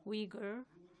 Uyghur,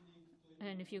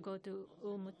 and if you go to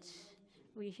Umut,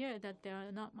 we hear that there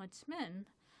are not much men.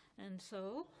 And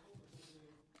so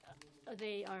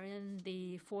they are in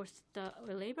the forced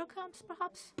labor camps,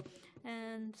 perhaps.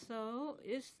 And so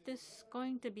is this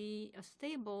going to be a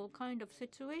stable kind of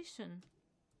situation?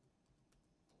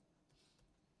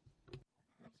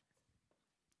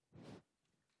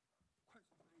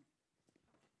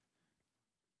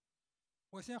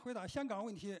 I先回答香港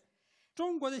问题。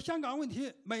中国的香港问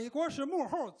题，美国是幕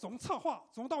后总策划、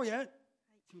总导演。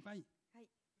请翻译。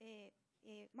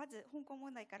まず香港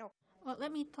問題から。Well,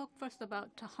 let me talk first about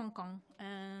Hong Kong,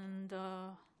 and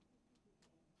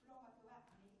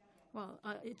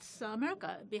it's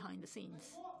America behind the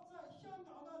scenes.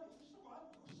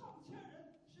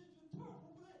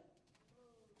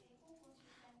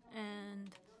 And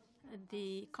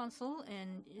the consul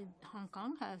in Hong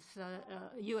Kong has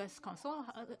U.S.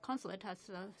 consulate has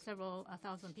several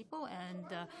thousand people, and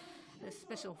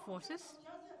special forces.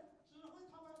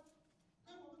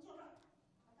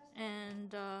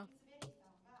 And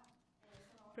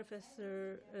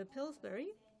Professor Pillsbur,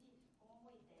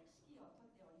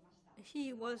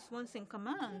 he was once in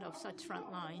command of such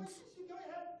front lines.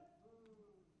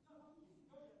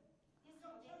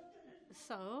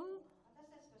 So,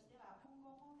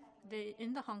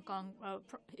 in the Hong Kong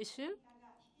issue,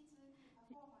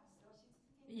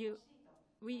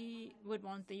 we would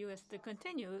want the U.S. to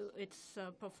continue its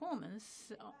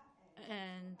performance,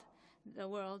 and the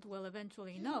world will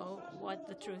eventually know what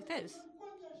the truth is.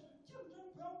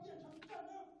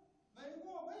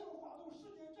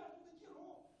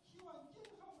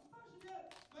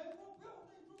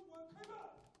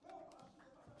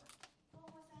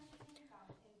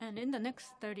 And in the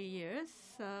next 30 years,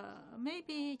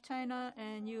 maybe China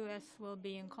and U.S. will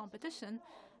be in competition,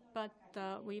 but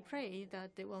we pray that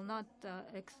it will not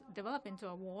develop into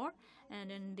a war.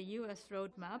 And in the U.S.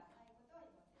 roadmap,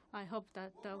 I hope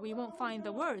that we won't find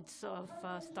the words of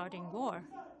starting war.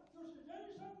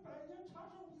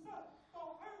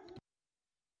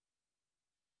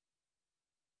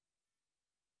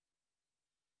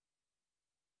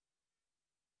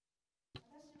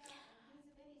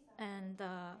 And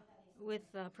with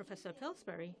Professor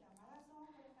Pillsbury,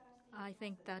 I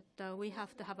think that we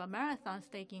have to have a marathon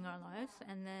staking our lives,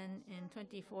 and then in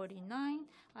 2049,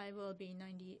 I will be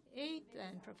 98,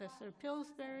 and Professor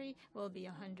Pillsbury will be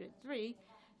 103.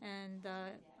 And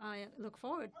I look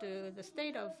forward to the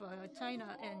state of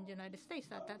China and United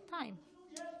States at that time.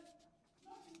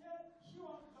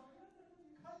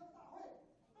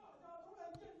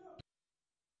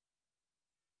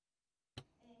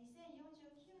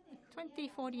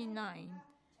 2049,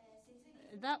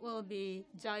 that will be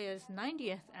Jaya's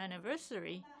 90th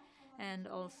anniversary. And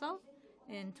also,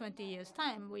 in 20 years'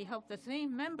 time, we hope the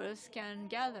same members can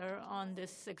gather on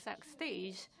this exact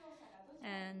stage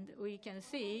and we can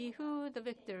see who the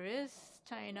victor is,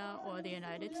 China or the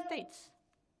United States.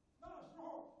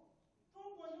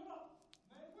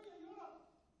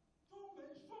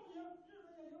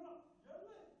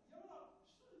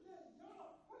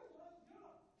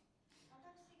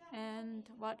 And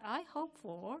what I hope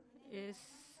for is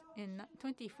in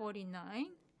 2049,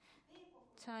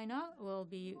 China will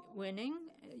be winning,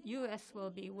 US will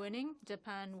be winning,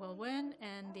 Japan will win,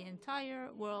 and the entire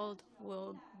world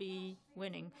will be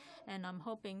winning. And I'm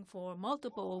hoping for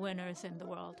multiple winners in the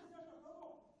world.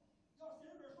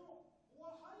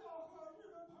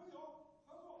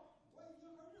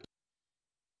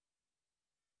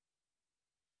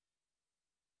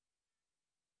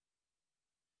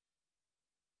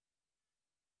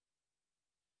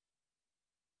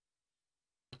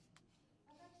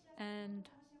 And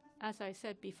as I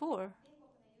said before,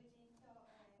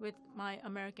 with my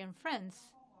American friends,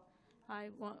 I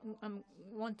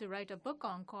want to write a book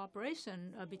on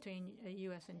cooperation between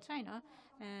U.S. and China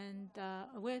and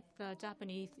with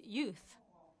Japanese youth.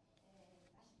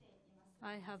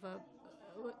 I have a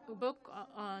book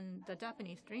on the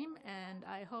Japanese dream, and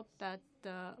I hope that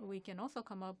we can also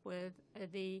come up with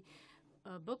the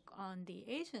book on the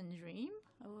Asian dream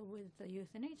with the youth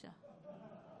in Asia.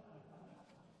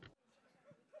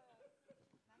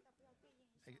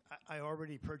 I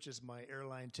already purchased my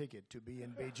airline ticket to be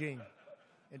in Beijing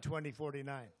in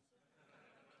 2049,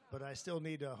 but I still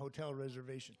need a hotel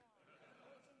reservation.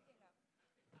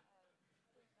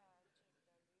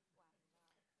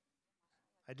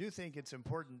 I do think it's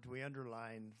important we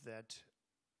underline that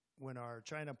when our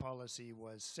China policy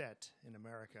was set in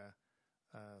America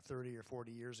 30 or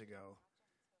 40 years ago,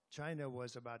 China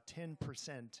was about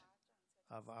 10%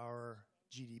 of our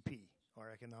GDP,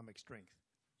 our economic strength.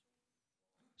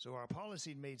 So our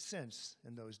policy made sense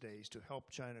in those days to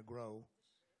help China grow,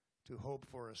 to hope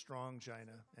for a strong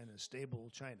China and a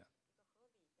stable China.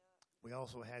 We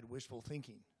also had wishful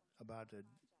thinking about a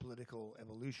political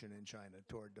evolution in China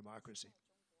toward democracy,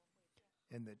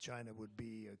 and that China would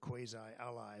be a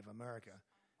quasi-ally of America,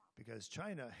 because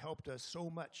China helped us so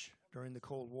much during the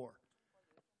Cold War.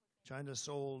 China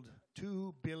sold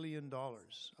 $2 billion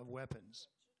of weapons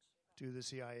to the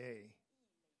CIA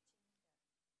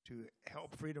to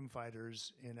help freedom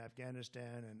fighters in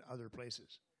Afghanistan and other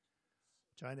places.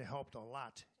 China helped a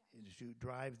lot to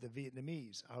drive the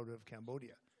Vietnamese out of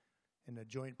Cambodia in a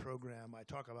joint program I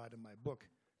talk about in my book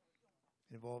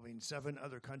involving 7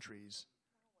 other countries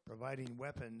providing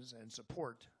weapons and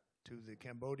support to the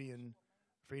Cambodian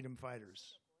freedom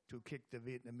fighters to kick the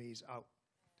Vietnamese out.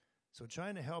 So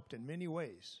China helped in many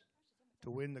ways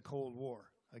to win the Cold War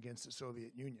against the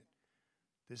Soviet Union.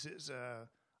 This is an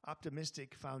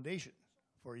optimistic foundation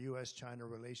for U.S.-China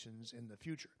relations in the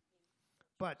future.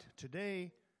 But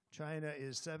today, China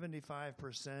is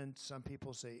 75%, some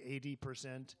people say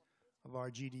 80% of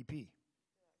our GDP.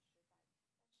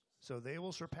 So they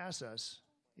will surpass us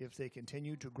if they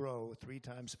continue to grow 3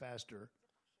 times faster,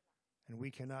 and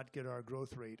we cannot get our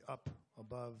growth rate up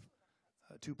above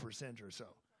 2% or so.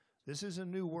 This is a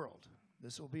new world.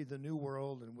 This will be the new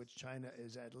world in which China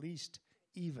is at least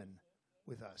even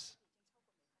with us.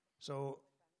 So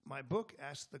my book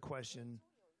asks the question,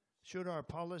 should our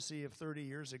policy of 30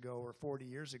 years ago or 40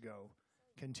 years ago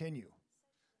continue?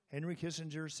 Henry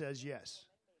Kissinger says yes.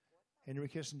 Henry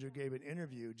Kissinger gave an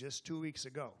interview just 2 weeks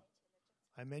ago.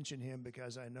 I mention him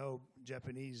because I know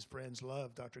Japanese friends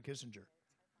love Dr. Kissinger.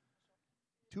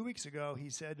 2 weeks ago, he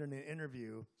said in an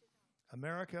interview,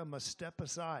 America must step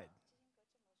aside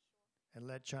and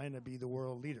let China be the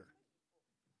world leader.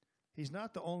 He's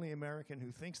not the only American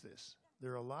who thinks this.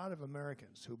 There are a lot of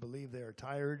Americans who believe they are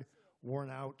tired, worn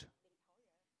out.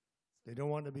 They don't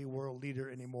want to be world leader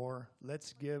anymore.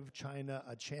 Let's give China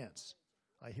a chance.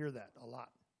 I hear that a lot.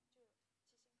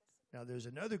 Now, there's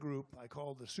another group I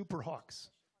call the Super Hawks.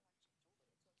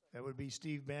 That would be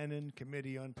Steve Bannon,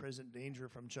 Committee on Present Danger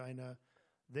from China.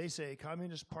 They say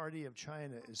Communist Party of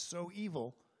China is so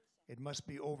evil, it must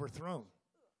be overthrown.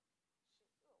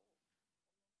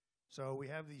 So we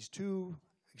have these 2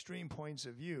 extreme points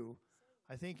of view.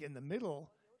 I think in the middle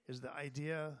is the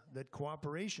idea that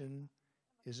cooperation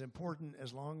is important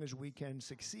as long as we can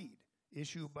succeed,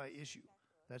 issue by issue.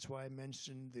 That's why I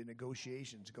mentioned the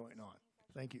negotiations going on.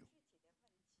 Thank you.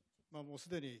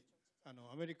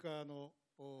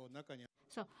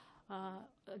 So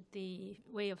the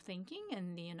way of thinking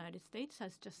in the United States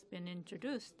has just been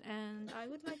introduced, and I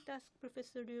would like to ask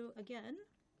Professor Liu again.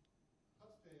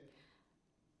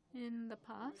 In the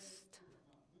past,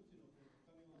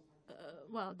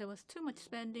 well, there was too much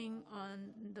spending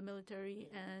on the military,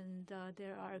 and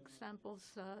there are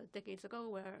examples decades ago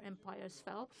where empires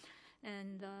fell.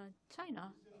 And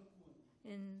China,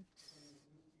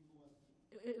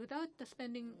 without the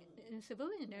spending in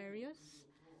civilian areas,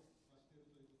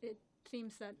 it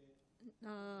seems that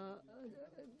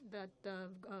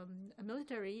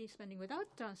military spending without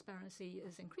transparency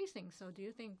is increasing. So do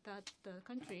you think that the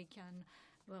country can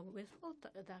withstand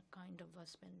that kind of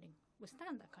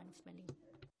spending?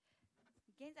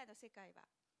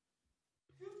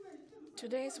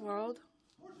 Today's world,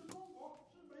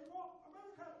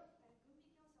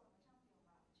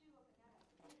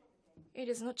 it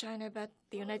is not China but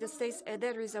the United States that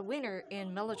is a winner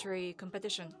in military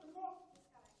competition.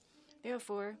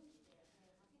 Therefore,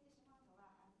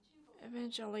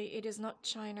 eventually it is not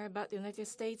China but the United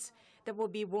States that will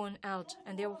be won out,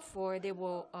 and therefore they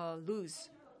will lose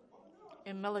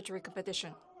in military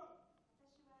competition.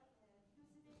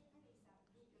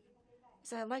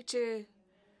 So I'd like to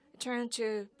turn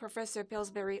to Professor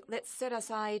Pillsbury. Let's set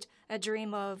aside a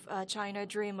dream of China, a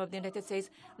dream of the United States.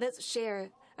 Let's share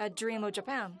a dream of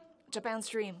Japan, Japan's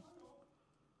dream.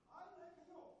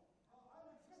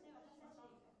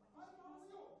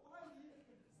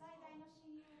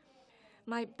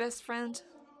 My best friend,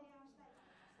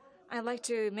 I'd like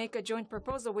to make a joint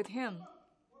proposal with him.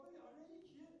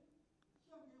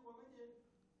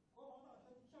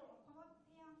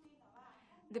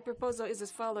 The proposal is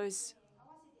as follows.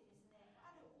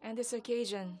 On this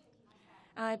occasion,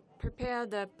 I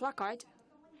prepared a placard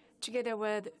together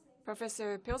with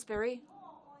Professor Pillsbury.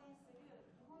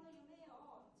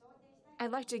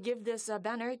 I'd like to give this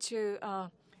banner to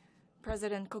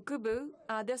President Kokubun.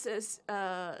 This is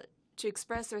to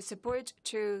express our support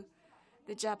to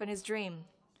the Japanese dream.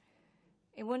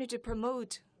 I wanted to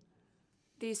promote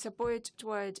the support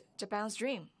toward Japan's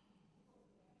dream.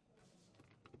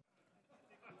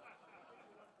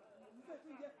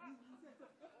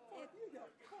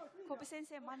 Kobe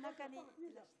sensei, 真ん中に。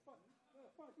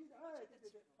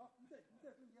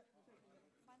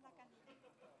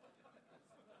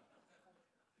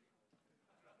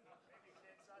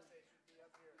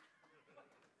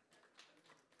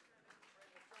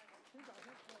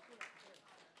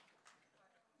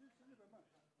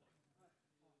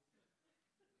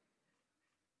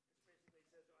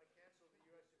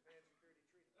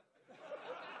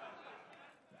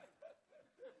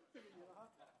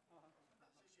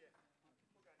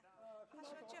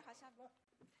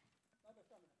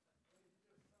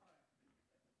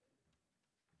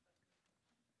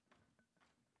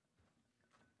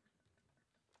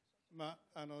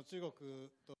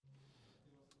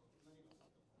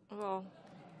Well,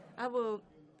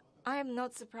 I am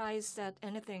not surprised at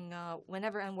anything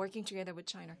whenever I'm working together with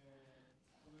China.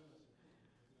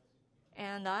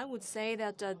 And I would say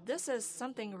that this is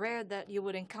something rare that you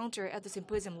would encounter at a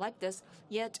symposium like this,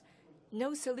 yet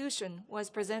no solution was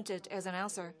presented as an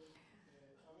answer.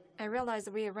 I realize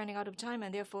that we are running out of time,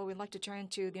 and therefore we'd like to turn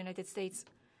to the United States.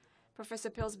 Professor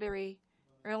Pillsbury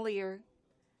earlier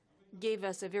gave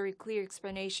us a very clear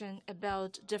explanation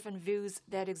about different views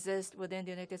that exist within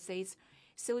the United States.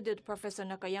 So did Professor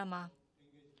Nakayama.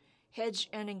 Hedge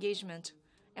and engagement,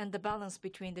 and the balance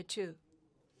between the two.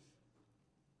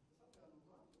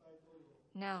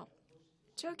 Now,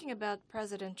 talking about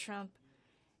President Trump,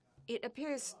 it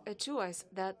appears to us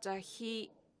that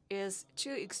he is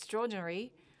too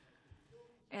extraordinary,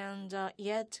 and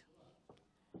yet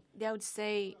I would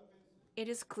say it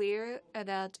is clear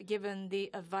that given the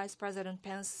Vice President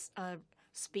Pence's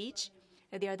speech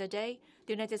the other day,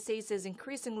 the United States is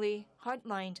increasingly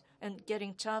hardlined and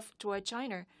getting tough toward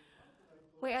China.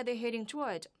 Where are they heading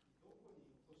toward?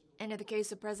 And in the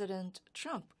case of President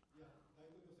Trump,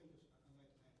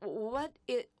 what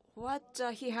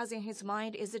he has in his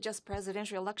mind, is it just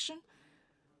presidential election?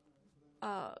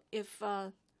 If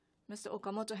Mr.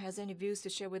 Okamoto has any views to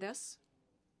share with us.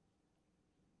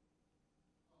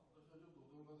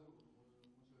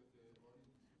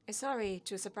 Sorry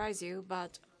to surprise you,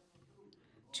 but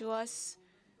to us,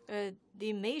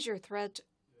 the major threat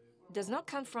does not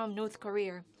come from North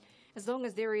Korea. As long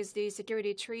as there is the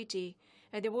security treaty,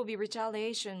 there will be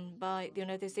retaliation by the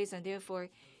United States, and therefore,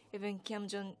 even Kim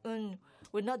Jong-un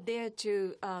would not dare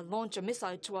to launch a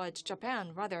missile towards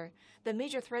Japan. Rather, the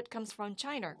major threat comes from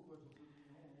China.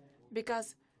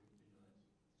 Because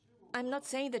I'm not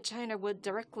saying that China would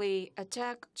directly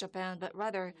attack Japan, but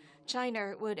rather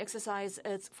China would exercise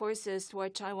its forces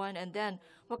toward Taiwan, and then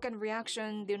what kind of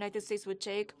reaction the United States would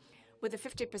take with a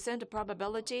 50%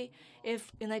 probability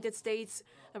if the United States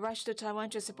rushed to Taiwan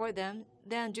to support them,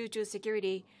 then due to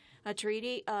security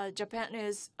treaty, Japan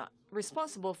is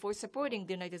responsible for supporting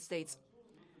the United States.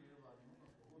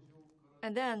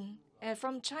 And then,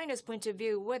 from China's point of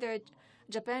view, whether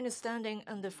Japan is standing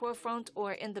on the forefront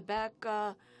or in the back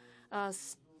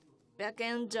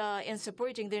end in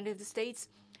supporting the United States,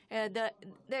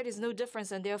 there is no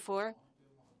difference, and therefore,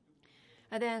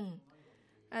 then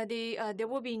there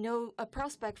will be no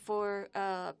prospect for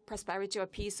prosperity or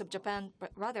peace of Japan.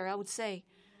 But rather, I would say,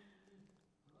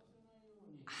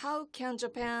 how can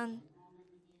Japan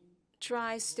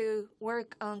tries to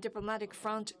work on diplomatic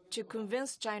front to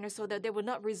convince China so that they would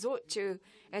not resort to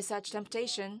such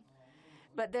temptation?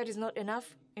 But that is not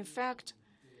enough. In fact,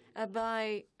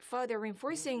 by further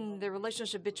reinforcing the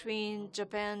relationship between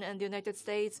Japan and the United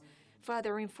States,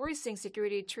 further reinforcing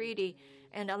security treaty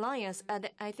and alliance,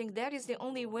 I think that is the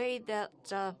only way that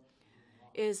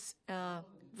is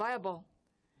viable.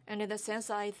 And in that sense,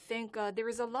 I think there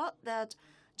is a lot that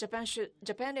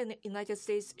Japan and the United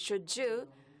States should do,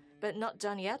 but not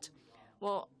done yet.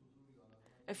 Well,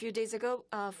 a few days ago,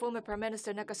 former Prime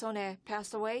Minister Nakasone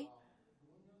passed away.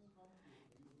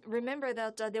 Remember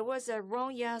that there was a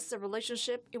wrong-yes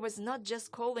relationship. It was not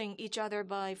just calling each other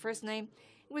by first name.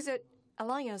 It was an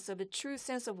alliance of the true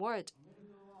sense of word.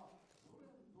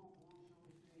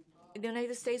 The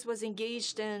United States was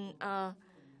engaged in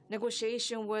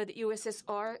negotiation with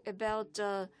USSR about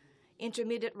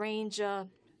intermediate range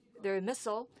their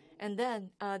missile, and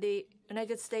then the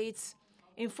United States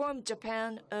informed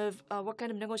Japan of what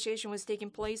kind of negotiation was taking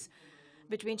place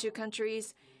between two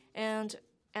countries, and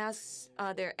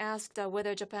they're asked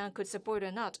whether Japan could support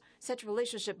or not. Such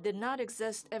relationship did not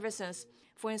exist ever since.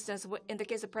 For instance, in the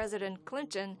case of President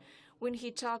Clinton, when he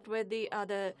talked with the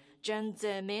Jiang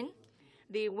Zemin,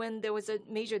 when there was a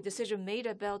major decision made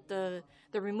about the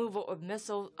removal of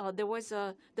missiles, there was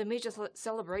the major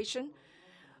celebration.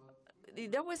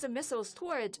 There was a missiles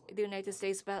toward the United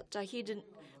States, but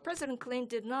President Clinton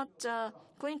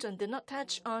did not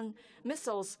touch on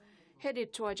missiles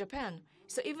headed toward Japan.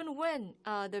 So even when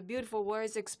the beautiful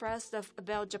words expressed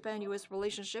about Japan-U.S.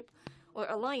 relationship or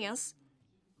alliance,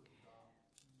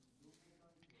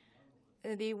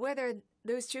 whether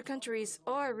those two countries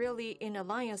are really in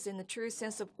alliance in the true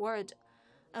sense of word,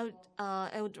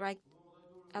 I would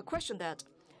question that.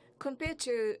 Compared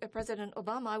to President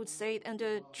Obama, I would say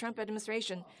under Trump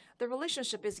administration, the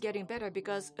relationship is getting better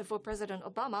because for President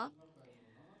Obama,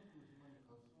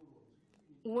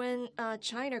 when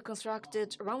China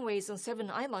constructed runways on 7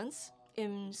 islands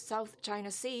in South China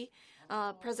Sea,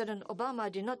 President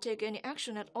Obama did not take any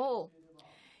action at all.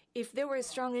 If there were a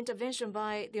strong intervention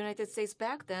by the United States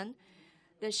back then,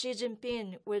 then Xi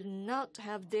Jinping would not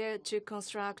have dared to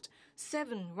construct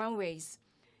 7 runways.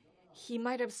 He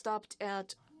might have stopped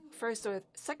at first or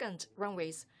second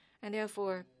runways. And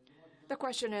therefore, the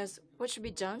question is, what should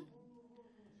be done?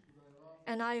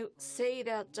 And I say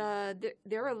that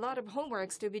there are a lot of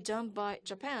homeworks to be done by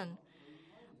Japan.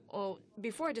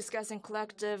 Before discussing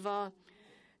collective,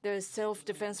 the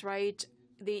self-defense right,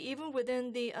 even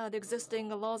within the existing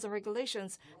laws and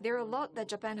regulations, there are a lot that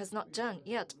Japan has not done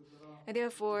yet. And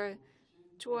therefore,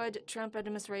 toward Trump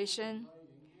administration,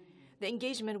 the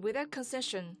engagement without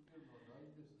concession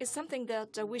is something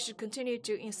that we should continue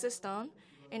to insist on.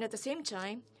 And at the same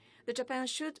time, the Japan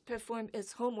should perform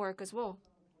its homework as well.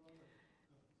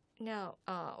 Now,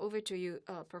 over to you,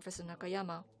 Professor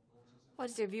Nakayama. What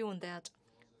is your view on that?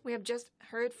 We have just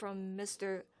heard from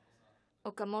Mr.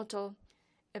 Okamoto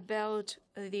about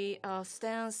the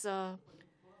stance,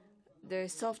 the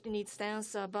soft-knit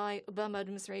stance by Obama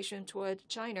administration toward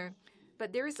China.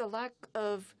 But there is a lack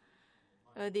of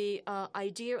the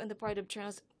idea on the part of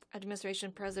Trump's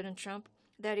administration, President Trump,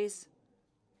 that is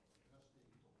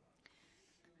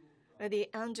the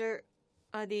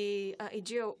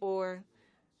idea or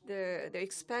the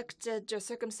expected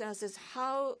circumstances.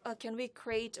 How can we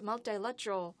create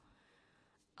multilateral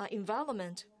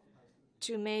environment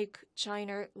to make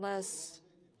China less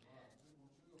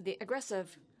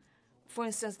aggressive? For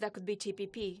instance, that could be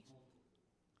TPP.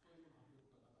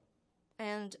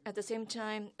 And at the same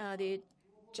time,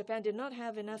 Japan did not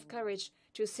have enough courage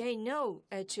to say no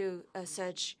to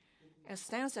such a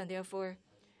stance, and therefore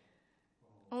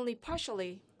only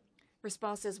partially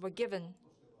responses were given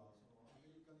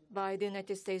by the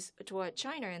United States toward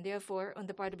China, and therefore on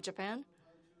the part of Japan,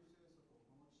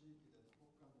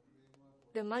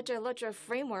 the multilateral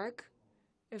framework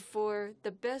for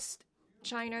the best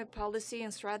China policy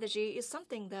and strategy is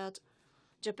something that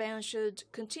Japan should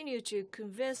continue to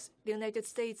convince the United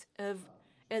States of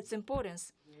its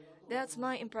importance. That's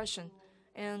my impression.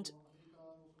 And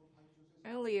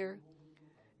earlier,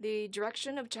 the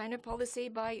direction of China policy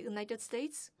by United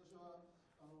States,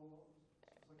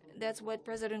 That's what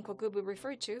President Kokubun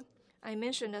referred to. I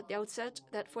mentioned at the outset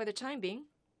that for the time being,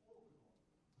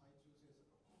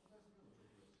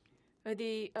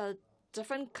 the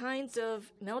different kinds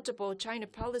of multiple China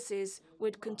policies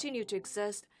would continue to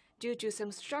exist due to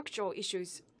some structural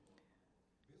issues.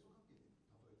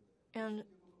 And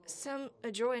some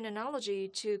draw an analogy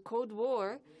to Cold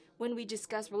War when we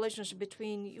discuss relationship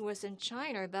between U.S. and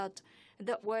China, but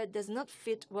that word does not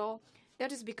fit well.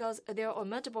 That is because there are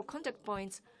multiple contact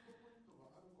points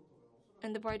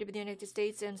in the part of the United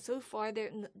States, and so far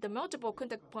the multiple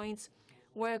contact points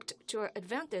worked to our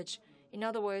advantage. In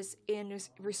other words, in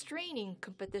restraining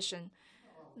competition.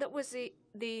 That was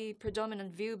the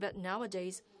predominant view, but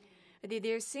nowadays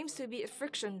there seems to be a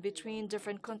friction between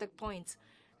different contact points.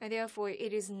 And therefore,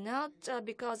 it is not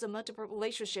because of multiple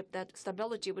relationship that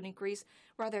stability would increase,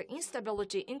 rather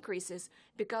instability increases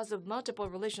because of multiple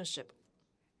relationship.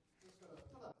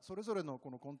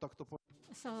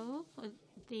 So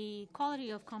the quality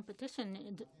of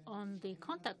competition on the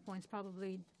contact points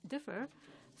probably differ.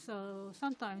 So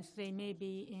sometimes they may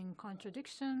be in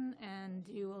contradiction, and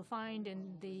you will find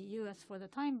in the U.S. for the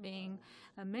time being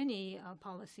many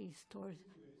policies towards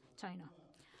China.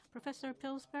 Professor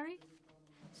Pillsbury?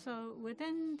 So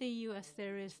within the U.S.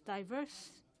 there is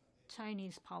diverse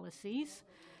Chinese policies,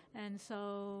 and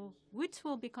so which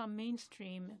will become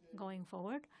mainstream going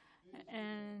forward?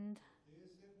 And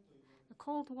the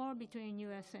Cold War between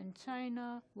U.S. and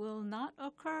China will not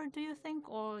occur, do you think,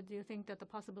 or do you think that the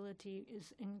possibility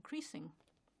is increasing?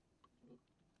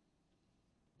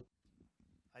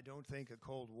 I don't think a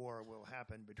Cold War will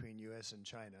happen between U.S. and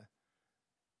China.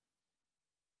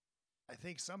 I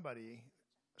think somebody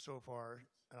so far,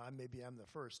 and maybe I'm the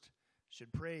first,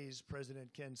 should praise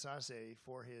President Ken Sase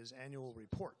for his annual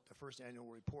report, the first annual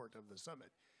report of the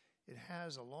summit. It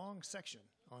has a long section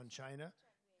on China.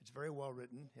 It's very well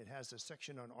written. It has a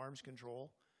section on arms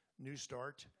control, New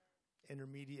START,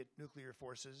 intermediate nuclear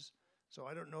forces. So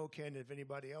I don't know, Ken, if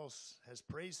anybody else has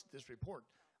praised this report.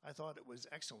 I thought it was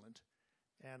excellent,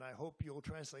 and I hope you'll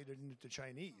translate it into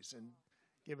Chinese and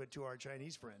give it to our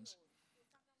Chinese friends.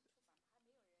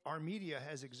 Our media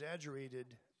has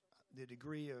exaggerated the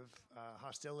degree of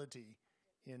hostility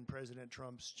in President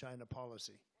Trump's China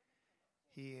policy.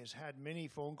 He has had many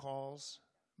phone calls,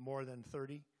 more than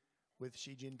 30, with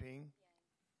Xi Jinping.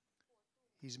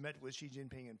 He's met with Xi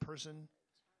Jinping in person.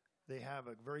 They have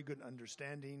a very good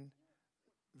understanding.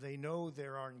 They know they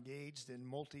are engaged in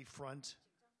multi-front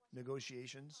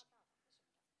negotiations.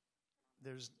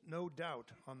 There's no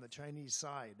doubt on the Chinese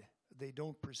side they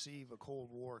don't perceive a Cold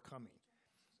War coming.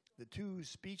 The two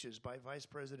speeches by Vice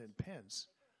President Pence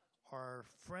are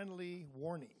friendly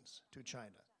warnings to China.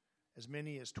 As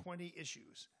many as 20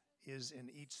 issues is in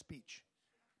each speech.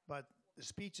 But the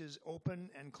speeches open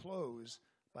and close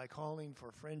by calling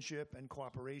for friendship and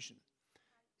cooperation.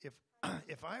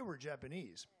 If I were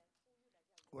Japanese,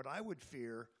 what I would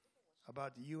fear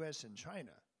about the U.S. and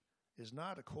China is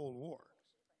not a Cold War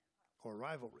or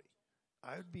rivalry.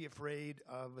 I would be afraid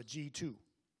of a G2,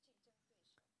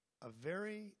 a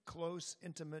very close,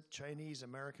 intimate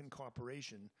Chinese-American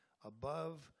cooperation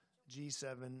above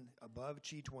G7, above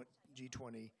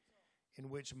G20, in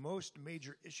which most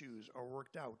major issues are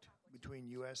worked out between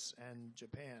U.S. and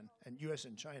Japan, and U.S.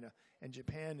 and China, and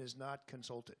Japan is not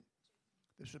consulted.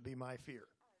 This would be my fear.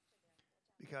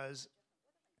 Because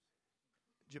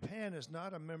Japan is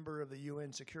not a member of the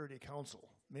UN Security Council.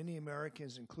 Many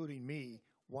Americans, including me,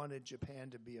 wanted Japan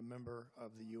to be a member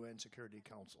of the UN Security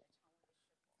Council.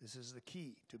 This is the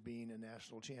key to being a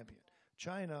national champion.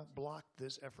 China blocked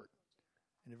this effort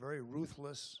in a very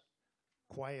ruthless,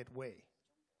 quiet way.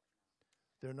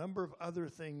 There are a number of other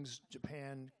things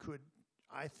Japan could,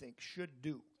 I think, should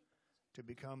do to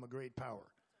become a great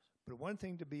power. But one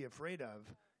thing to be afraid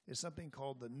of is something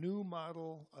called the new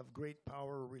model of great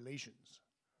power relations.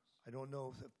 I don't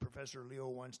know if Professor Liu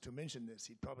wants to mention this.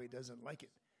 He probably doesn't like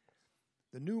it.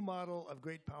 The new model of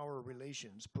great power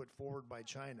relations put forward by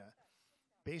China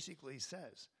basically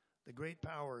says the great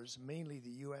powers, mainly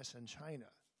the U.S. and China,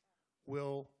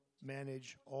 will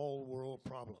manage all world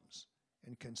problems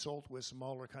and consult with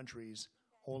smaller countries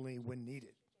only when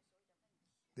needed.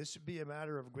 This should be a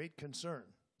matter of great concern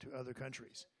to other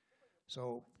countries.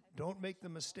 So don't make the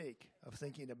mistake of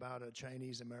thinking about a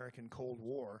Chinese-American Cold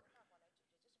War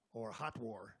or hot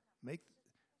war.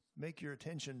 Make your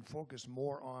attention focus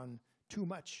more on too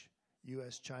much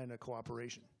U.S.-China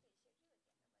cooperation.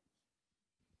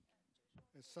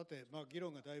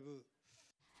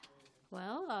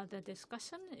 Well, the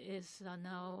discussion is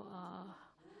now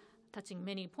touching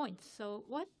many points. So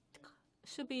what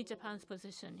should be Japan's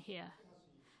position here?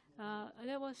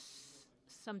 There was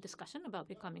some discussion about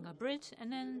becoming a bridge,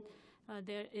 and then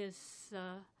there is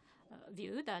a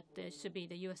view that there should be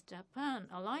the U.S.-Japan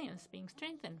alliance being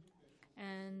strengthened.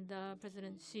 And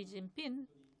President Xi Jinping,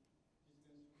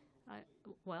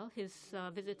 his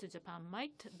visit to Japan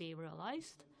might be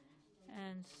realized.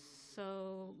 And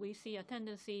so we see a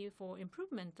tendency for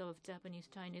improvement of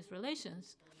Japanese-Chinese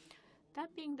relations.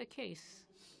 That being the case,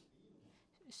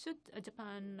 should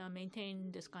Japan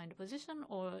maintain this kind of position,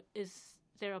 or is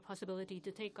there a possibility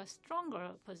to take a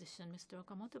stronger position? Mr.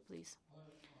 Okamoto, please.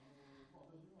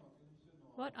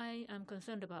 What I am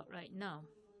concerned about right now,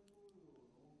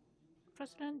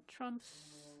 President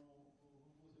Trump's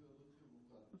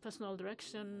personal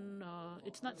direction,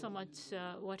 it's not so much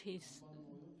what his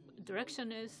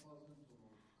direction is,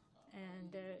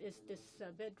 and there is this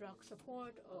bedrock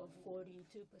support of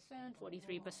 42%,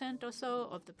 43% or so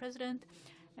of the president,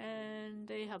 and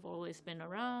they have always been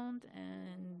around,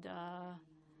 and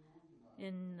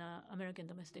in American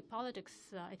domestic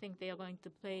politics, I think they are going to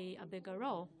play a bigger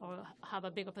role or have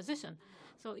a bigger position.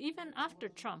 So even after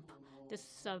Trump,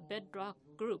 this bedrock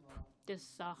group,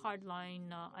 this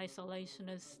hardline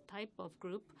isolationist type of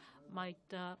group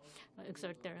might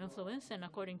exert their influence. And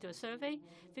according to a survey,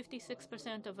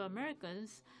 56% of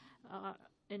Americans are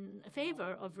in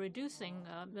favor of reducing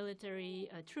military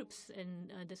troops in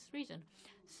this region.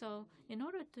 So in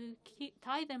order to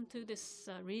tie them to this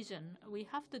region, we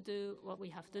have to do what we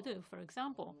have to do. For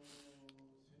example,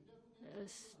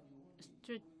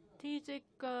 strategic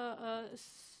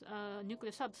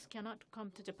nuclear subs cannot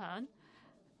come to Japan,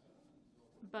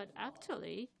 but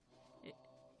actually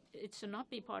it should not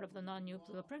be part of the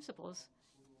non-nuclear principles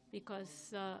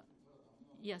because,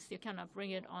 yes, you cannot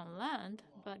bring it on land,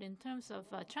 but in terms of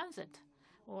transit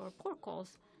or port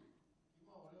calls,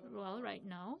 well, right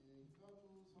now,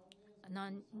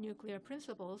 non-nuclear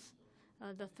principles,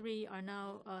 the three are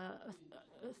now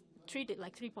treated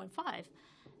like 3.5.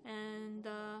 And,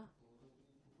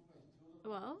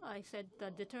 well, I said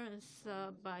that deterrence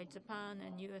by Japan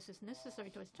and U.S. is necessary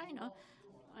towards China.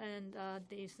 And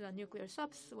these nuclear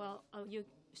subs, well, you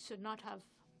should not have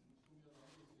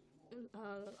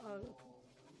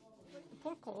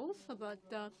port calls,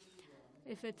 but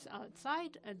if it's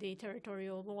outside the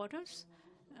territorial waters,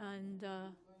 and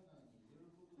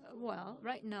well,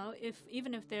 right now,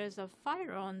 even if there's a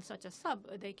fire on such a sub,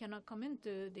 they cannot come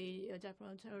into the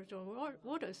Japanese territorial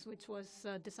waters, which was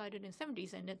decided in the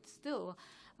 70s, and it's still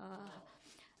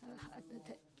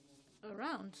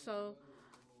around. So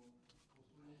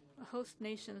host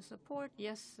nation support,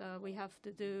 yes, we have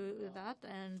to do that,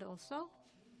 and also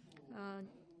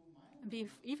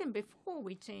even before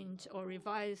we change or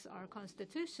revise our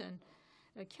constitution,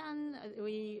 can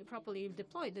we properly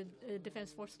deploy the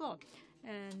defense force law?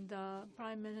 And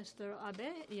Prime Minister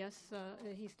Abe, yes,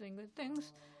 he's doing good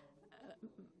things,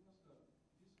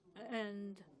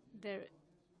 and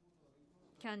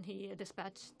can he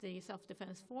dispatch the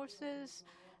self-defense forces?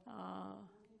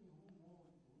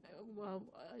 Well,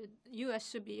 U.S.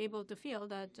 should be able to feel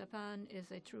that Japan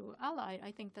is a true ally.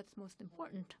 I think that's most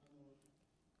important.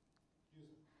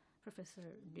 Professor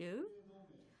Liu,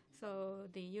 so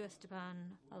the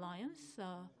U.S.-Japan alliance,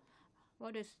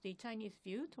 what is the Chinese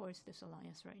view towards this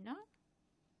alliance right now?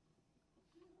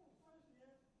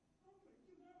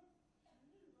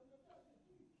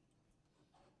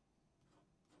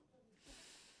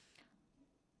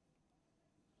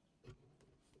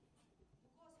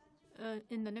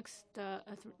 In the next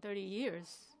 30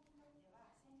 years,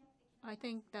 I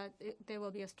think that there will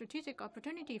be a strategic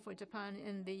opportunity for Japan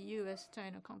in the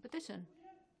U.S.-China competition.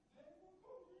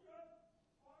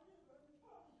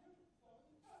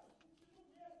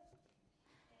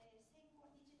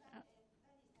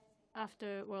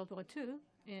 After World War II,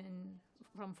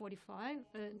 from 45,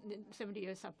 70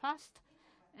 years have passed,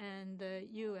 and the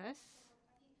U.S.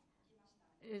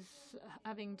 is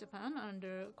having Japan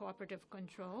under cooperative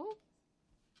control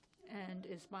and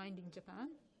is binding Japan.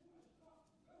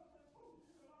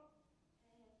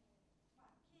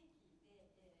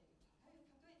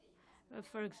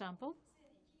 For example,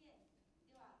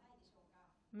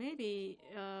 maybe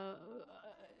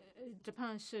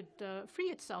Japan should free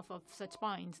itself of such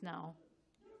binds now.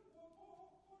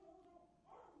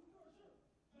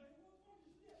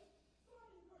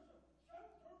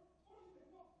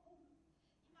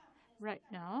 Right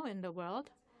now in the world,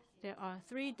 there are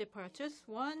 3 departures.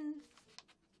 One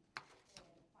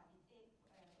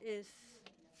is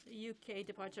UK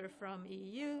departure from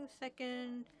EU.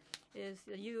 Second is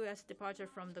the US departure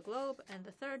from the globe. And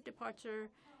the third departure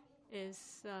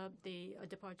is the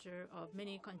departure of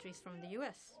many countries from the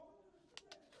US.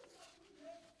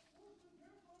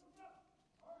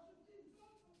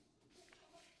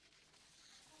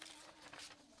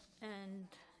 And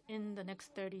in the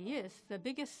next 30 years, the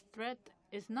biggest threat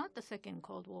is not the Second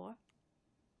Cold War,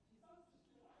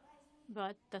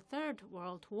 but the Third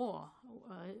World War,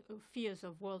 fears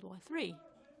of World War III.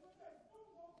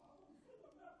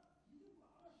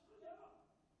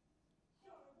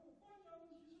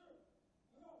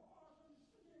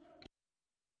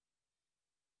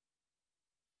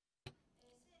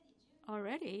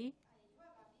 Already,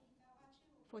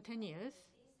 for 10 years,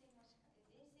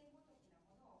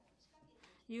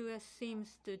 U.S.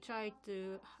 seems to try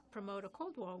to promote a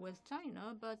Cold War with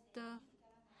China, but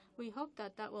we hope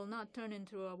that that will not turn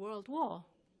into a world war.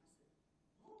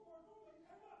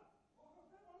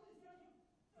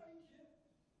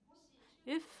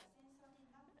 If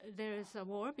there is a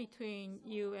war between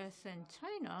U.S. and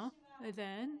China,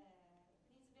 then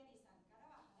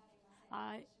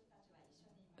I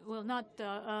will not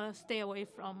stay away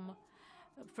from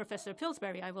Professor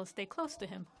Pillsbury. I will stay close to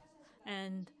him.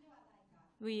 And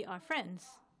we are friends.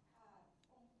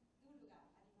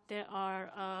 There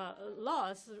are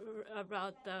laws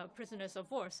about prisoners of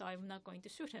war, so I'm not going to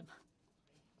shoot him.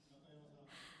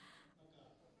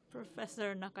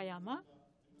 Professor Nakayama,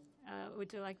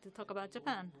 would you like to talk about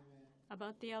Japan,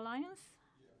 about the alliance?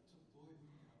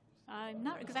 I'm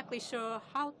not exactly sure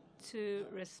how to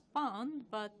respond,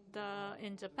 but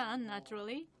in Japan,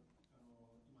 naturally,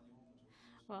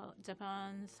 well,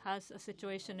 Japan has a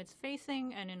situation it's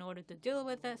facing, and in order to deal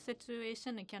with that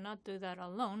situation, it cannot do that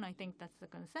alone. I think that's the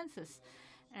consensus.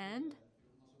 And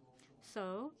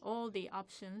so all the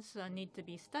options need to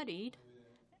be studied,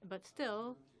 but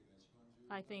still,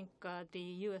 I think the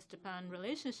U.S.-Japan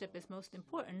relationship is most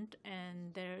important,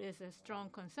 and there is a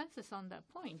strong consensus on that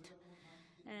point.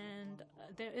 And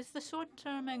there is the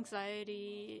short-term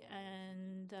anxiety,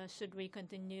 and should we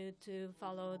continue to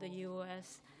follow the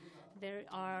U.S.? There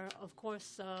are, of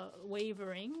course,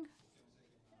 wavering.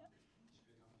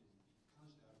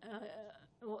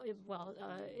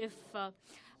 If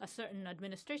a certain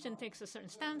administration takes a certain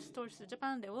stance towards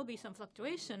Japan, there will be some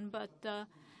fluctuation. But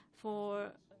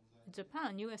for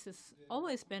Japan, U.S. has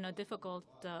always been a difficult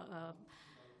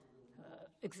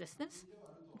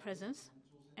presence.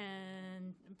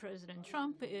 And President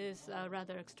Trump is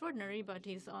rather extraordinary, but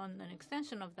he's on an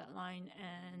extension of that line.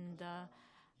 And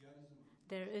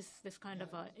there is this kind of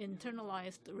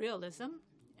internalized realism.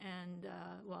 And,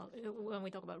 when we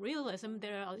talk about realism,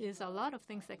 there is a lot of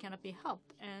things that cannot be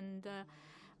helped. And,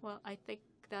 I think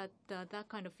that that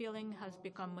kind of feeling has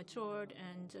become matured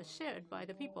and shared by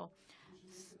the people.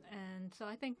 And so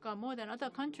I think more than other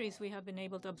countries, we have been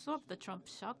able to absorb the Trump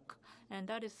shock. And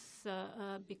that is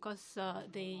because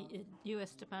the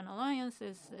U.S.-Japan alliance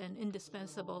is an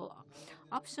indispensable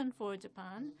option for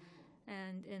Japan.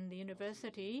 And in the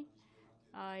university,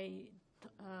 I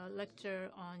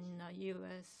lecture on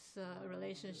U.S.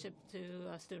 relationship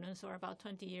to students who are about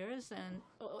 20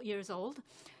 years old.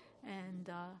 And,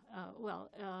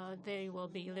 they will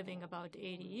be living about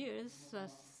 80 years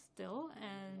still.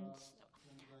 And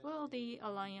will the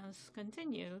alliance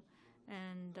continue?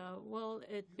 And will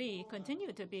it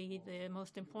continue to be the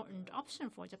most important option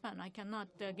for Japan? I cannot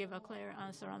give a clear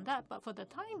answer on that. But for the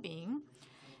time being,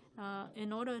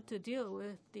 in order to deal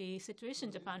with the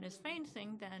situation Japan is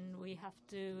facing, then we have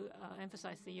to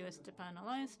emphasize the U.S.-Japan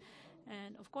alliance.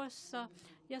 And of course,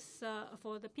 yes,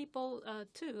 for the people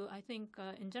too, I think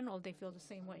in general they feel the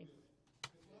same way.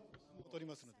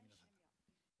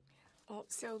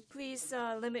 So please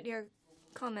limit your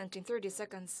comment in 30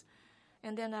 seconds.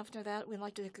 And then after that, we'd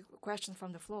like to take a question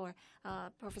from the floor.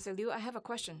 Professor Liu, I have a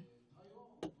question.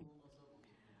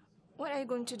 What are you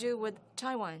going to do with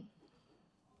Taiwan?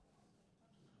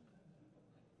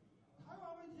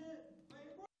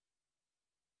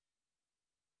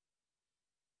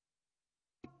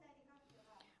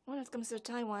 When it comes to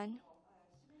Taiwan,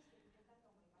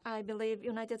 I believe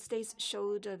United States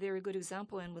showed a very good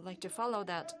example, and would like to follow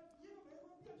that.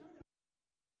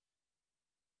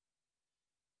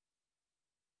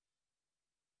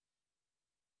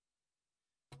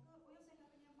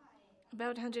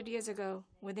 About 100 years ago,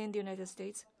 within the United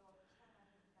States,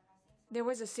 there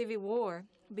was a civil war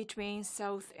between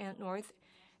South and North.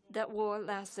 That war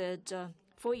lasted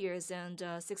 4 years, and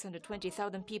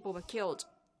 620,000 people were killed.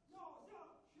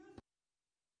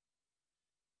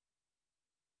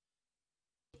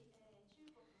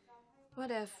 What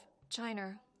if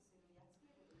China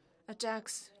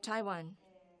attacks Taiwan?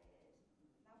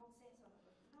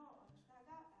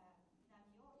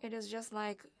 It is just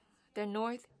like the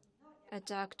North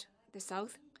attacked the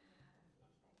South.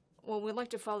 Well, we'd like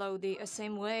to follow the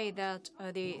same way that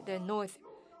the North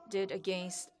did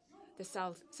against the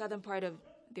southern part of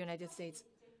the United States.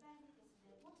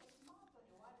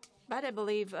 But I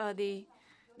believe the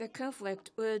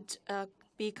conflict would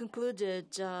be concluded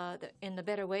in a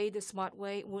better way, the smart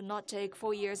way. It will not take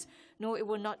 4 years, nor it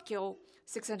will not kill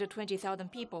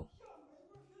 620,000 people.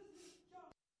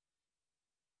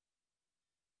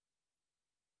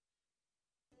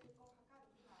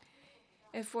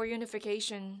 And for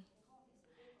unification,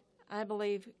 I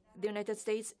believe the United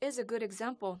States is a good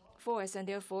example for us, and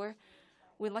therefore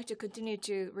we'd like to continue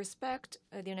to respect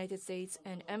the United States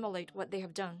and emulate what they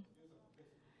have done.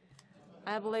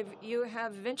 I believe you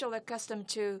have eventually accustomed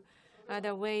to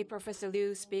the way Professor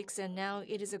Liu speaks, and now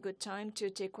it is a good time to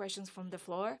take questions from the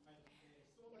floor.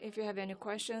 If you have any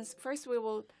questions, first we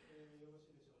will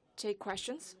take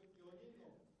questions.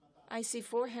 I see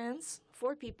 4 hands,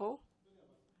 4 people.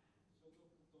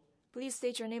 Please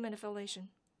state your name and affiliation.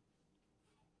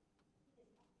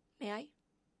 May I?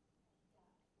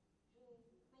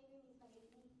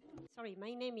 Sorry,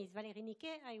 my name is Valérie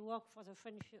Niquet. I work for the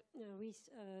French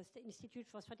Institute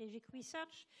for Strategic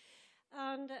Research,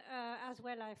 and as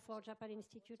well for Japan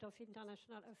Institute of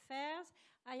International Affairs.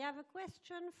 I have a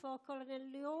question for Colonel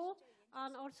Liu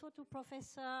and also to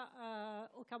Professor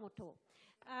Okamoto.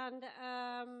 And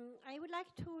I would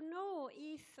like to know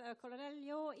if, Colonel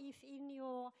Liu, if in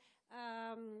your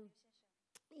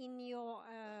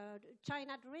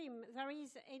China dream there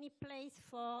is any place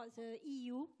for the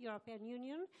EU, European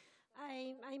Union.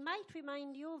 I might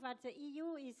remind you that the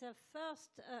EU is the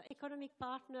first economic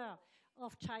partner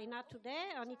of China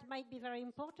today, and it might be very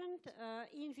important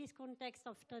in this context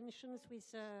of tensions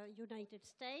with the United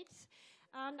States.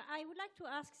 And I would like to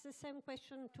ask the same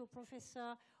question to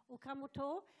Professor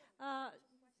Okamoto.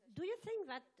 Do you think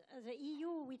that the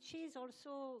EU, which is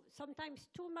also sometimes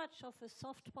too much of a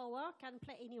soft power, can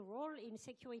play any role in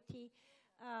security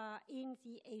in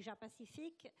the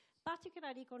Asia-Pacific,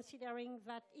 particularly considering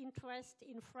that interest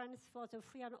in France for the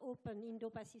free and open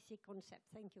Indo-Pacific concept?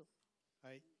 Thank you.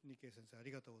 はい、日経先生あ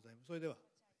りがとうございます。それでは。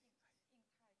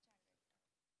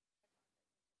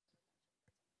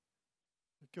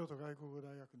京都外国語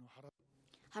大学の原。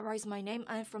Hara is my name.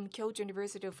 I'm from Kyoto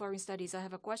University of Foreign Studies. I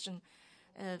have a question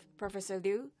of Professor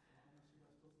Liu.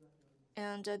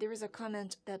 And there is a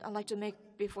comment that I'd like to make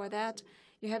before that.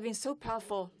 You have been so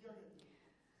powerful.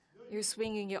 You're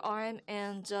swinging your arm,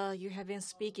 and you have been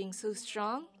speaking so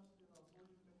strong.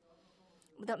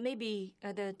 That may be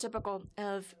the typical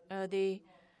of the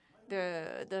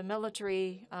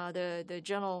military, the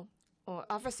general or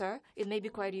officer. It may be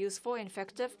quite useful and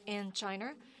effective in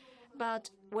China. But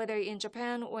whether in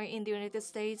Japan or in the United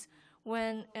States,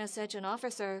 when such an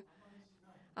officer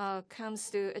comes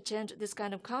to attend this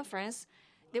kind of conference,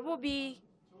 they will be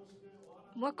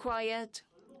more quiet,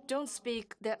 don't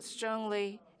speak that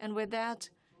strongly, and with that,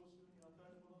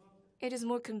 it is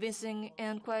more convincing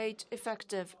and quite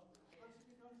effective.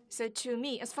 So to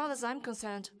me, as far as I'm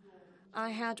concerned, I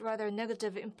had rather a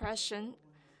negative impression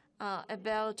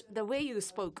about the way you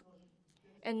spoke.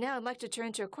 And now I'd like to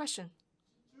turn to a question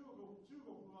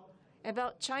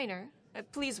about China.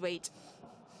 Please wait.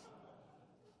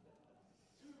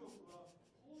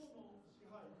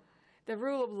 The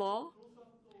rule of law,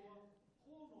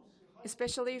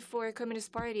 especially for a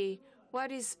Communist Party,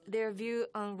 what is their view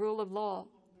on rule of law?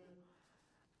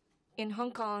 In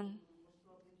Hong Kong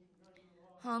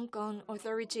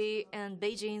authority and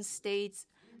Beijing states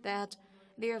that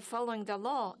they are following the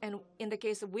law, and in the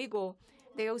case of Uyghur,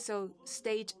 they also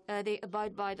state they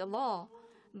abide by the law.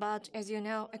 But as you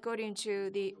know, according to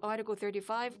the Article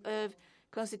 35 of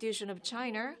Constitution of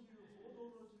China,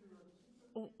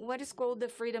 what is called the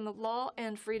freedom of law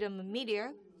and freedom of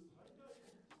media,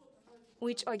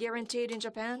 which are guaranteed in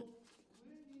Japan,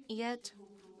 yet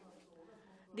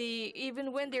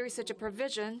even when there is such a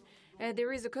provision,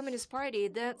 there is a Communist Party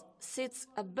that sits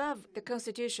above the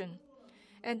Constitution,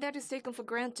 and that is taken for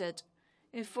granted.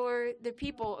 And for the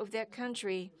people of that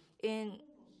country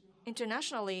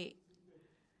internationally,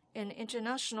 in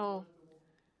international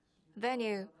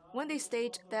venue, when they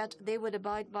state that they would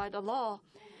abide by the law,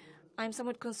 I'm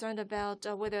somewhat concerned about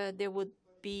whether they would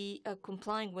be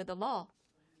complying with the law,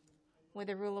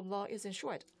 whether rule of law is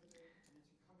ensured.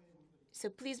 So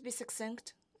please be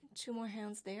succinct. 2 more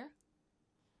hands there.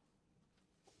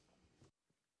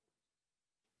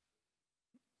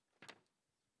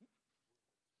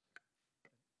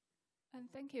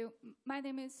 Thank you. My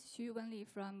name is Xu Wenli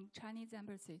from Chinese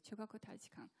Embassy, Chugoku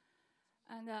Taichikan.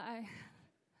 And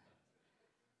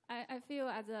I feel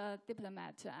as a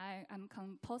diplomat, I am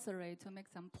compulsory to make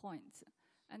some points.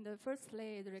 And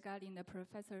firstly, is regarding the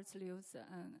Professor Liu's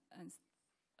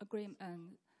agreement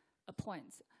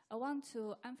points. I want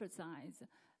to emphasize,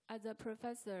 as a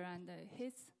professor, and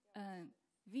his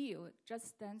view just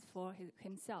stands for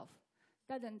himself.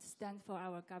 doesn't stand for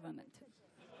our government.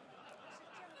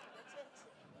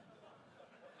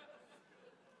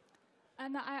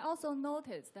 And I also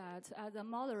noticed that as a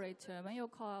moderator, when you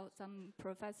call some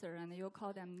professor and you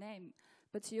call them name,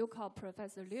 but you call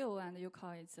Professor Liu and you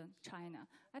call it China.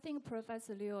 I think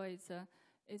Professor Liu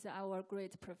is our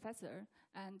great professor,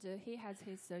 and he has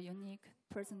his unique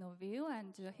personal view,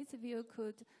 and his view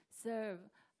could serve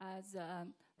as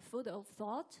food of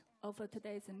thought of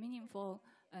today's meaningful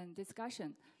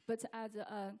discussion. But as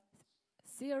a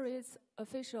serious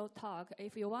official talk,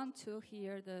 if you want to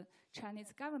hear the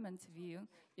Chinese government's view,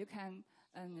 you can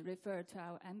refer to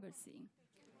our embassy.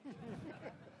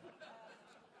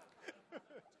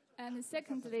 And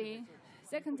secondly,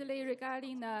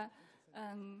 regarding the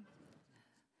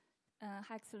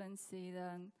Excellency,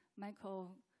 the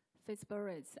Michael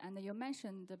Fitzburris, and you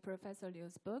mentioned Professor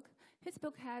Liu's book. His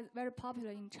book has very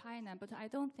popular in China, but I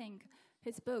don't think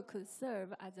his book could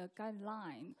serve as a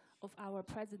guideline of our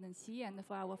presidency and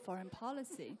for our foreign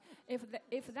policy.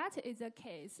 If that is the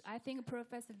case, I think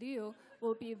Professor Liu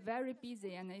will be very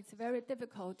busy, and it's very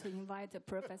difficult to invite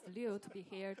Professor Liu to be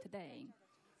here today.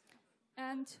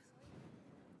 And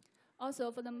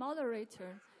also for the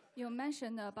moderator, you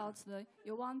mentioned about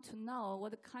you want to know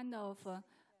what kind of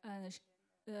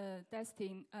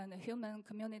human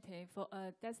community for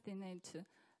a destinate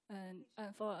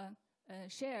for a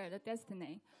shared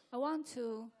destiny. I want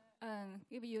to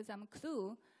give you some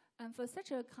clue. And for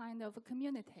such a kind of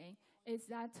community, is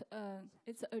that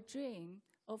it's a dream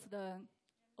of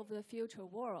the future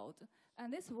world,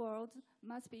 and this world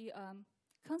must be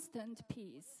constant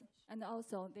peace, and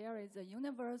also there is a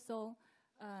universal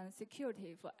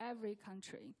security for every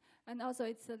country, and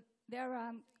also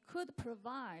could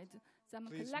provide some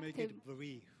Please collective. make it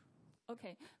brief.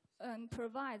 Okay,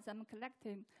 provide some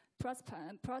collective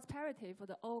prosperity for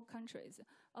the all countries.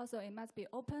 Also, it must be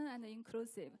open and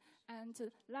inclusive.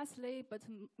 And lastly, but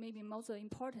maybe most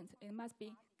important, it must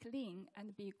be clean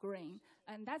and be green.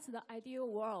 And that's the ideal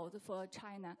world for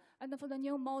China. And for the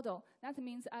new model, that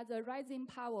means as a rising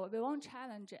power, we won't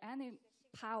challenge any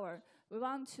power. We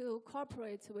want to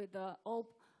cooperate with all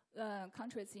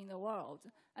countries in the world.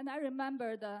 And I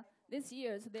remember this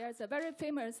year there's a very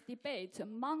famous debate,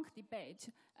 monk debate,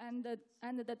 and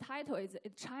the title is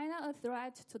China a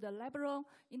Threat to the Liberal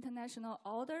International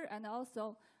Order, and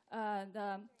also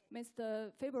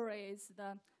Mr. February is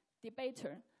the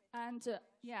debater. And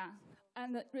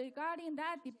and regarding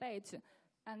that debate,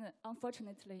 and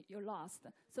unfortunately you lost.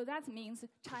 So that means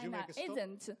China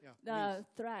isn't the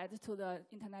threat to the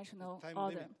international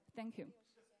order. Limit. Thank you.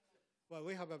 Well,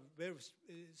 we have a very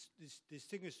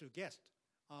distinguished guest,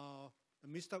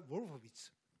 Mr.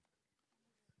 Wolfowitz.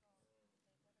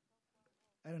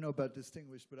 I don't know about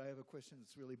distinguished, but I have a question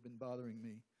that's really been bothering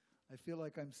me. I feel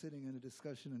like I'm sitting in a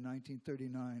discussion in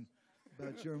 1939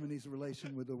 about Germany's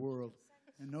relation with the world,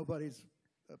 and nobody's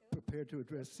prepared to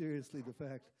address seriously the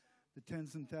fact that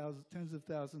tens of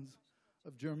thousands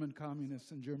of German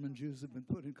communists and German Jews have been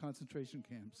put in concentration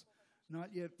camps,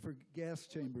 not yet for gas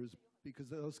chambers, because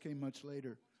those came much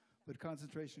later, but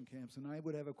concentration camps. And I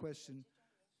would have a question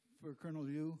for Colonel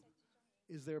Liu.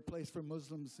 Is there a place for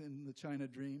Muslims in the China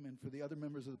dream? And for the other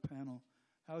members of the panel,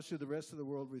 how should the rest of the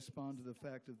world respond to the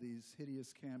fact of these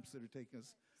hideous camps that are taking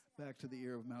us back to the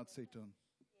era of Mao Zedong?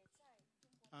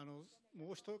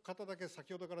 もう一方だけ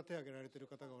先ほどから手を挙げられている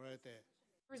方がおられて。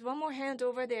There's one more hand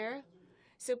over there,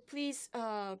 so please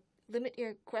limit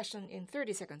your question in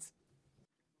 30 seconds.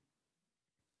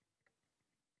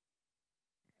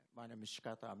 My name is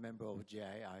Shikata, a member of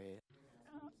GIIA.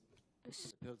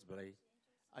 Pillsbur.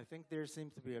 I think there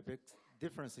seems to be a big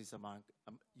differences among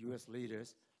U.S.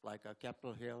 leaders, like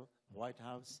Capitol Hill, White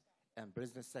House, and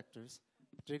business sectors.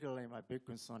 Particularly, my big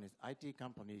concern is IT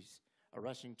companies are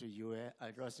rushing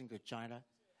to China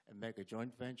and make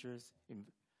joint ventures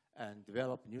and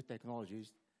develop new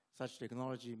technologies. Such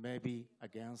technology may be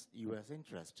against U.S.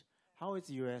 interest. How is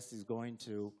the U.S. is going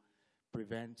to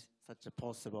prevent such a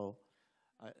possible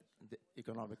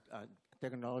economic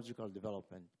technological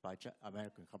development by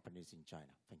American companies in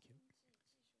China? Thank you.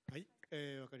 は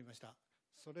い、わかりました。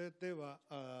それでは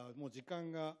もう時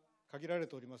間が限られ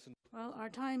ております。Well, our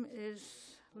time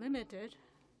is limited,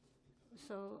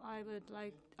 so I would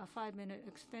like a 5-minute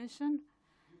extension.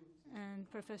 And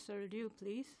Professor Liu,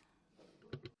 please.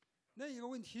 那一个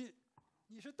问题，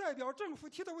你是代表政府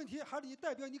提的问题，还是你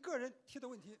代表你个人提的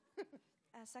问题？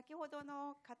先ほど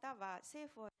の方は政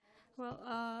府。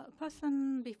Well,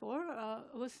 person before,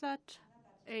 was that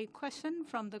a question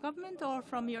from the government or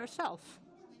from yourself?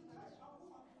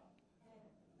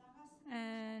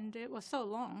 And it was so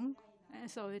long, and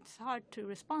so it's hard to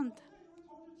respond.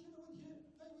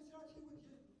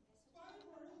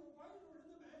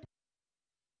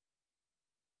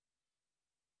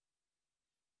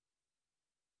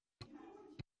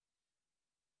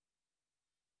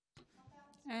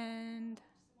 And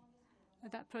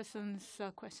that person's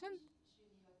question?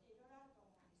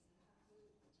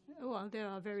 Well, there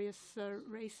are various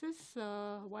races,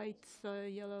 whites,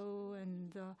 yellow,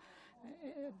 and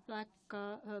black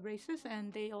races,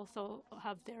 and they also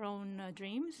have their own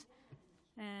dreams.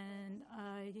 And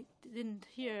I didn't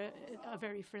hear a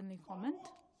very friendly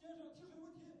comment.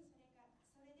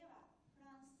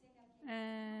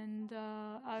 And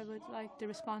I would like to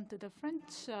respond to the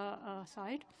French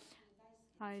side.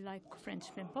 I like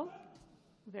French people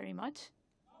very much.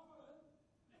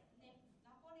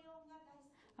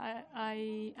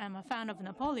 I am a fan of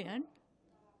Napoleon.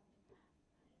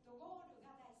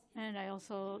 And I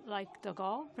also like de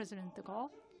Gaulle, President de Gaulle.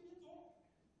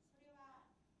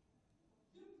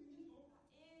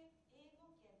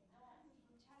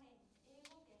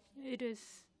 It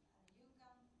is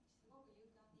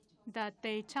that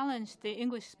they challenge the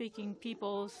English-speaking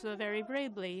peoples very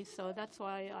bravely, so that's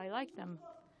why I like them.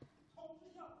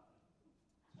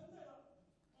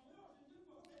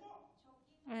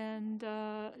 And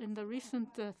in the recent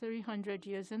 300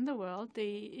 years in the world,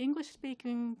 the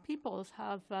English-speaking peoples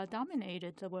have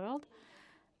dominated the world,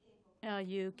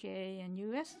 UK and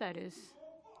US, that is.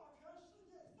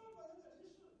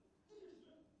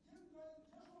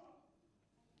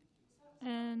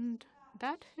 And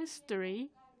that history,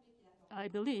 I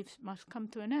believe, must come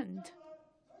to an end.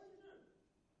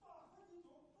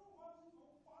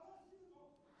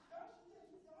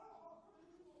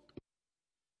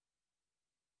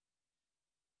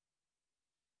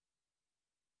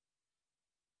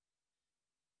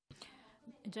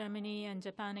 Germany and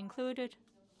Japan included,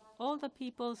 all the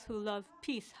peoples who love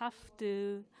peace have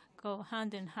to go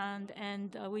hand in hand,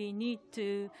 and we need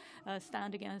to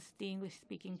stand against the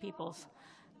English-speaking peoples.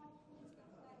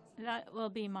 That will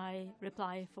be my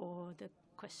reply for the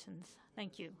questions.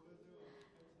 Thank you.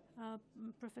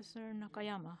 Professor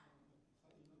Nakayama,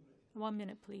 1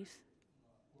 minute, please.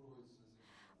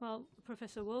 Well,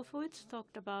 Professor Wolfowitz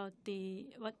talked about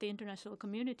what the international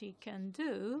community can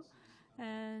do,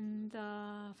 and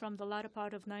from the latter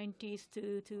part of 90s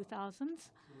to 2000s,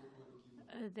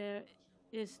 there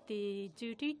is the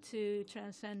duty to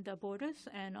transcend the borders,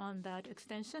 and on that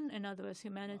extension, in other words,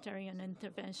 humanitarian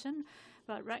intervention.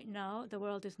 But right now, the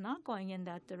world is not going in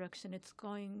that direction. It's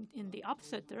going in the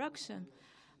opposite direction.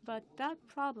 But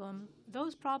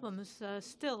those problems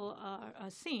still are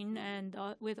seen, and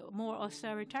with more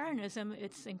authoritarianism,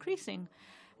 it's increasing.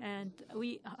 And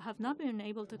we have not been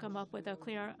able to come up with a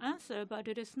clear answer, but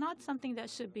it is not something that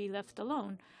should be left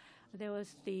alone. There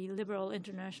was the liberal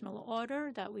international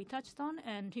order that we touched on,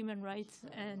 and human rights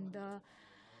and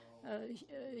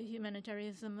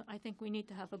humanitarianism. I think we need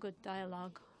to have a good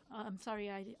dialogue. I'm sorry,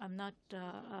 I'm not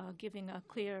giving a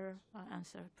clear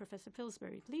answer. Professor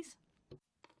Pillsbury, please.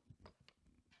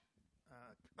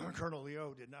 Colonel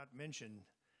Liu did not mention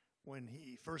when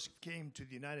he first came to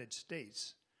the United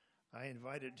States, I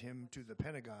invited him to the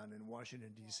Pentagon in Washington,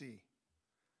 D.C.,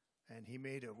 and he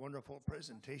made a wonderful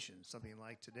presentation, something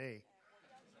like today.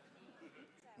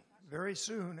 Very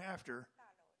soon after,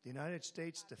 the United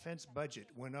States defense budget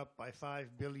went up by $5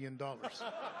 billion.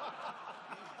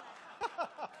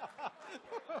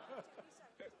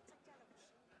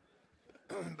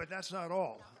 But that's not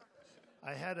all.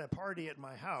 I had a party at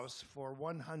my house for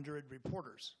 100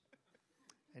 reporters,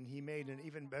 and he made an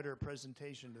even better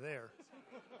presentation there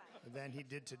than he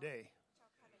did today.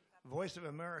 Voice of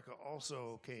America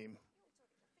also came.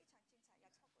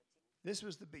 This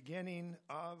was the beginning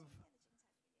of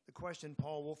the question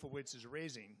Paul Wolfowitz is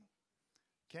raising.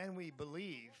 Can we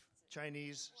believe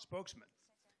Chinese spokesmen?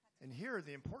 And here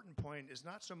the important point is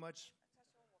not so much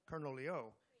Colonel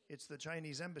Liu, it's the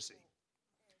Chinese embassy.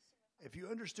 If you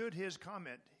understood his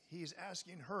comment, he's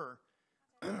asking her,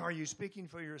 are you speaking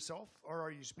for yourself or are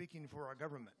you speaking for our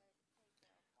government?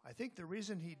 I think the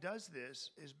reason he does this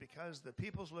is because the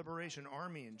People's Liberation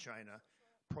Army in China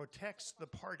protects the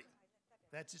party.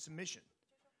 That's its mission.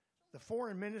 The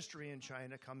foreign ministry in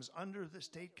China comes under the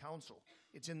state council.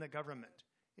 It's in the government.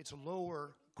 It's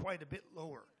lower, quite a bit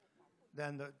lower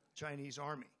than the Chinese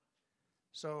army.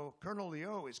 So Colonel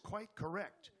Liu is quite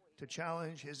correct to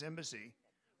challenge his embassy.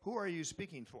 Who are you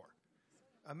speaking for?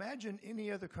 Imagine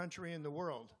any other country in the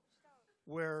world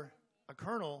where a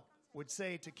colonel would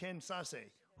say to Ken Sase,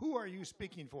 who are you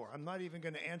speaking for? I'm not even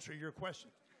going to answer your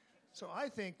question. So I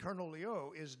think Colonel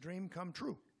Liu is dream come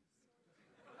true.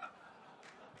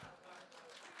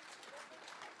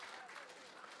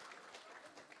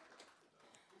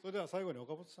 Well,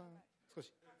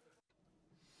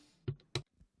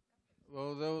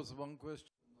 there was one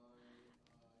question,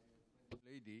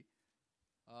 lady.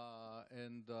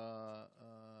 And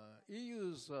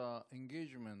EU's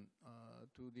engagement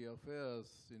to the affairs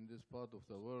in this part of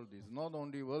the world is not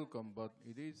only welcome, but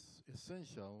it is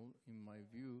essential, in my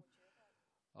view.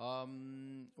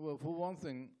 Well, for one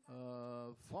thing,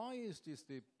 Far East is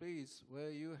the place where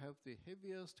you have the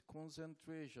heaviest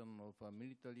concentration of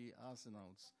military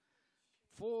arsenals.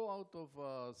 4 out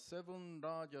of 7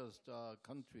 largest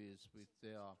countries with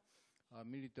their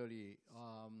military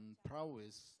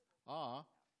prowess are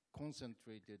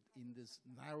concentrated in this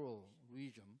narrow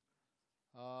region.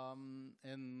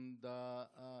 And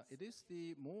it is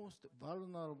the most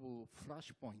vulnerable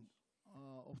flashpoint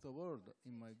of the world,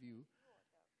 in my view.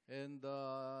 And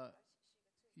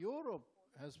Europe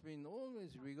has been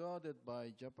always regarded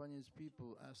by Japanese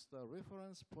people as the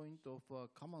reference point of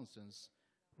common sense.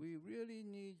 We really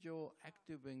need your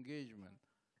active engagement.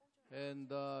 And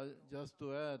just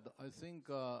to add, I think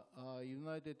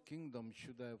United Kingdom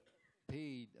should have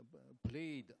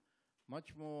played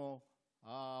much more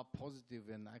positive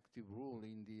and active role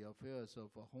in the affairs of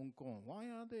Hong Kong. Why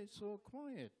are they so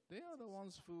quiet? They are the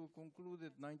ones who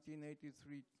concluded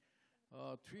 1983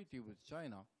 treaty with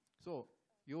China. So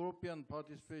European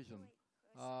participation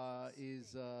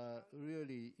is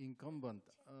really incumbent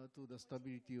to the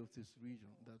stability of this region.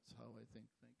 That's how I think.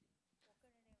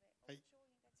 Thank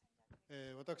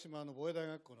you. 私も防衛大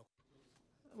学校の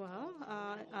Well,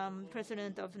 I'm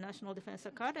president of National Defense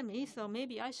Academy, so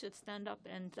maybe I should stand up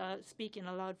and speak in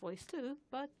a loud voice too.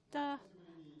 But,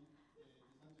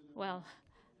 well,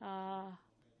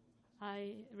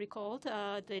 I recalled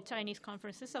the Chinese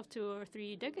conferences of 2 or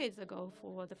 3 decades ago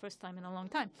for the first time in a long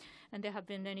time. And there have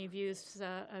been many views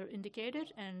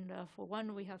indicated. And for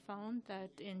one, we have found that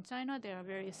in China there are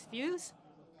various views.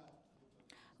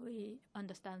 We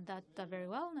understand that very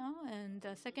well now. And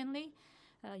secondly,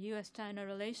 U.S.-China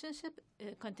relationship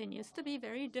continues to be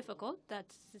very difficult. That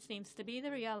seems to be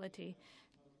the reality.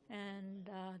 And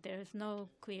there is no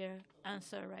clear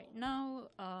answer right now.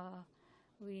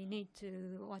 We need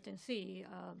to watch and see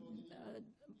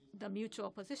the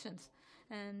mutual positions.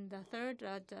 And third,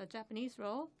 the Japanese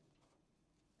role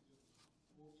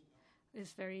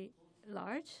is very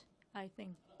large. I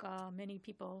think many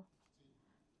people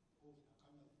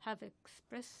have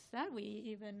expressed that. We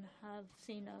even have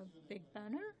seen a big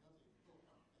banner.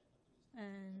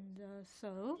 And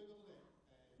so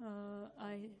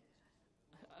I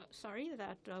sorry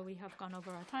that we have gone over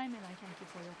our time, and I thank you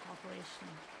for your cooperation.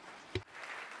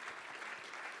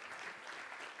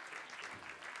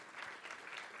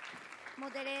 モ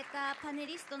デレーター、パネ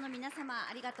リストの皆様、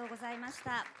ありがとうございまし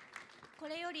た。こ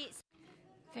れより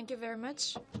Thank you very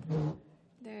much.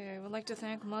 I would like to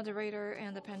thank moderator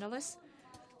and the panelists.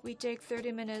 We take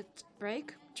 30-minute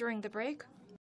break. During the break,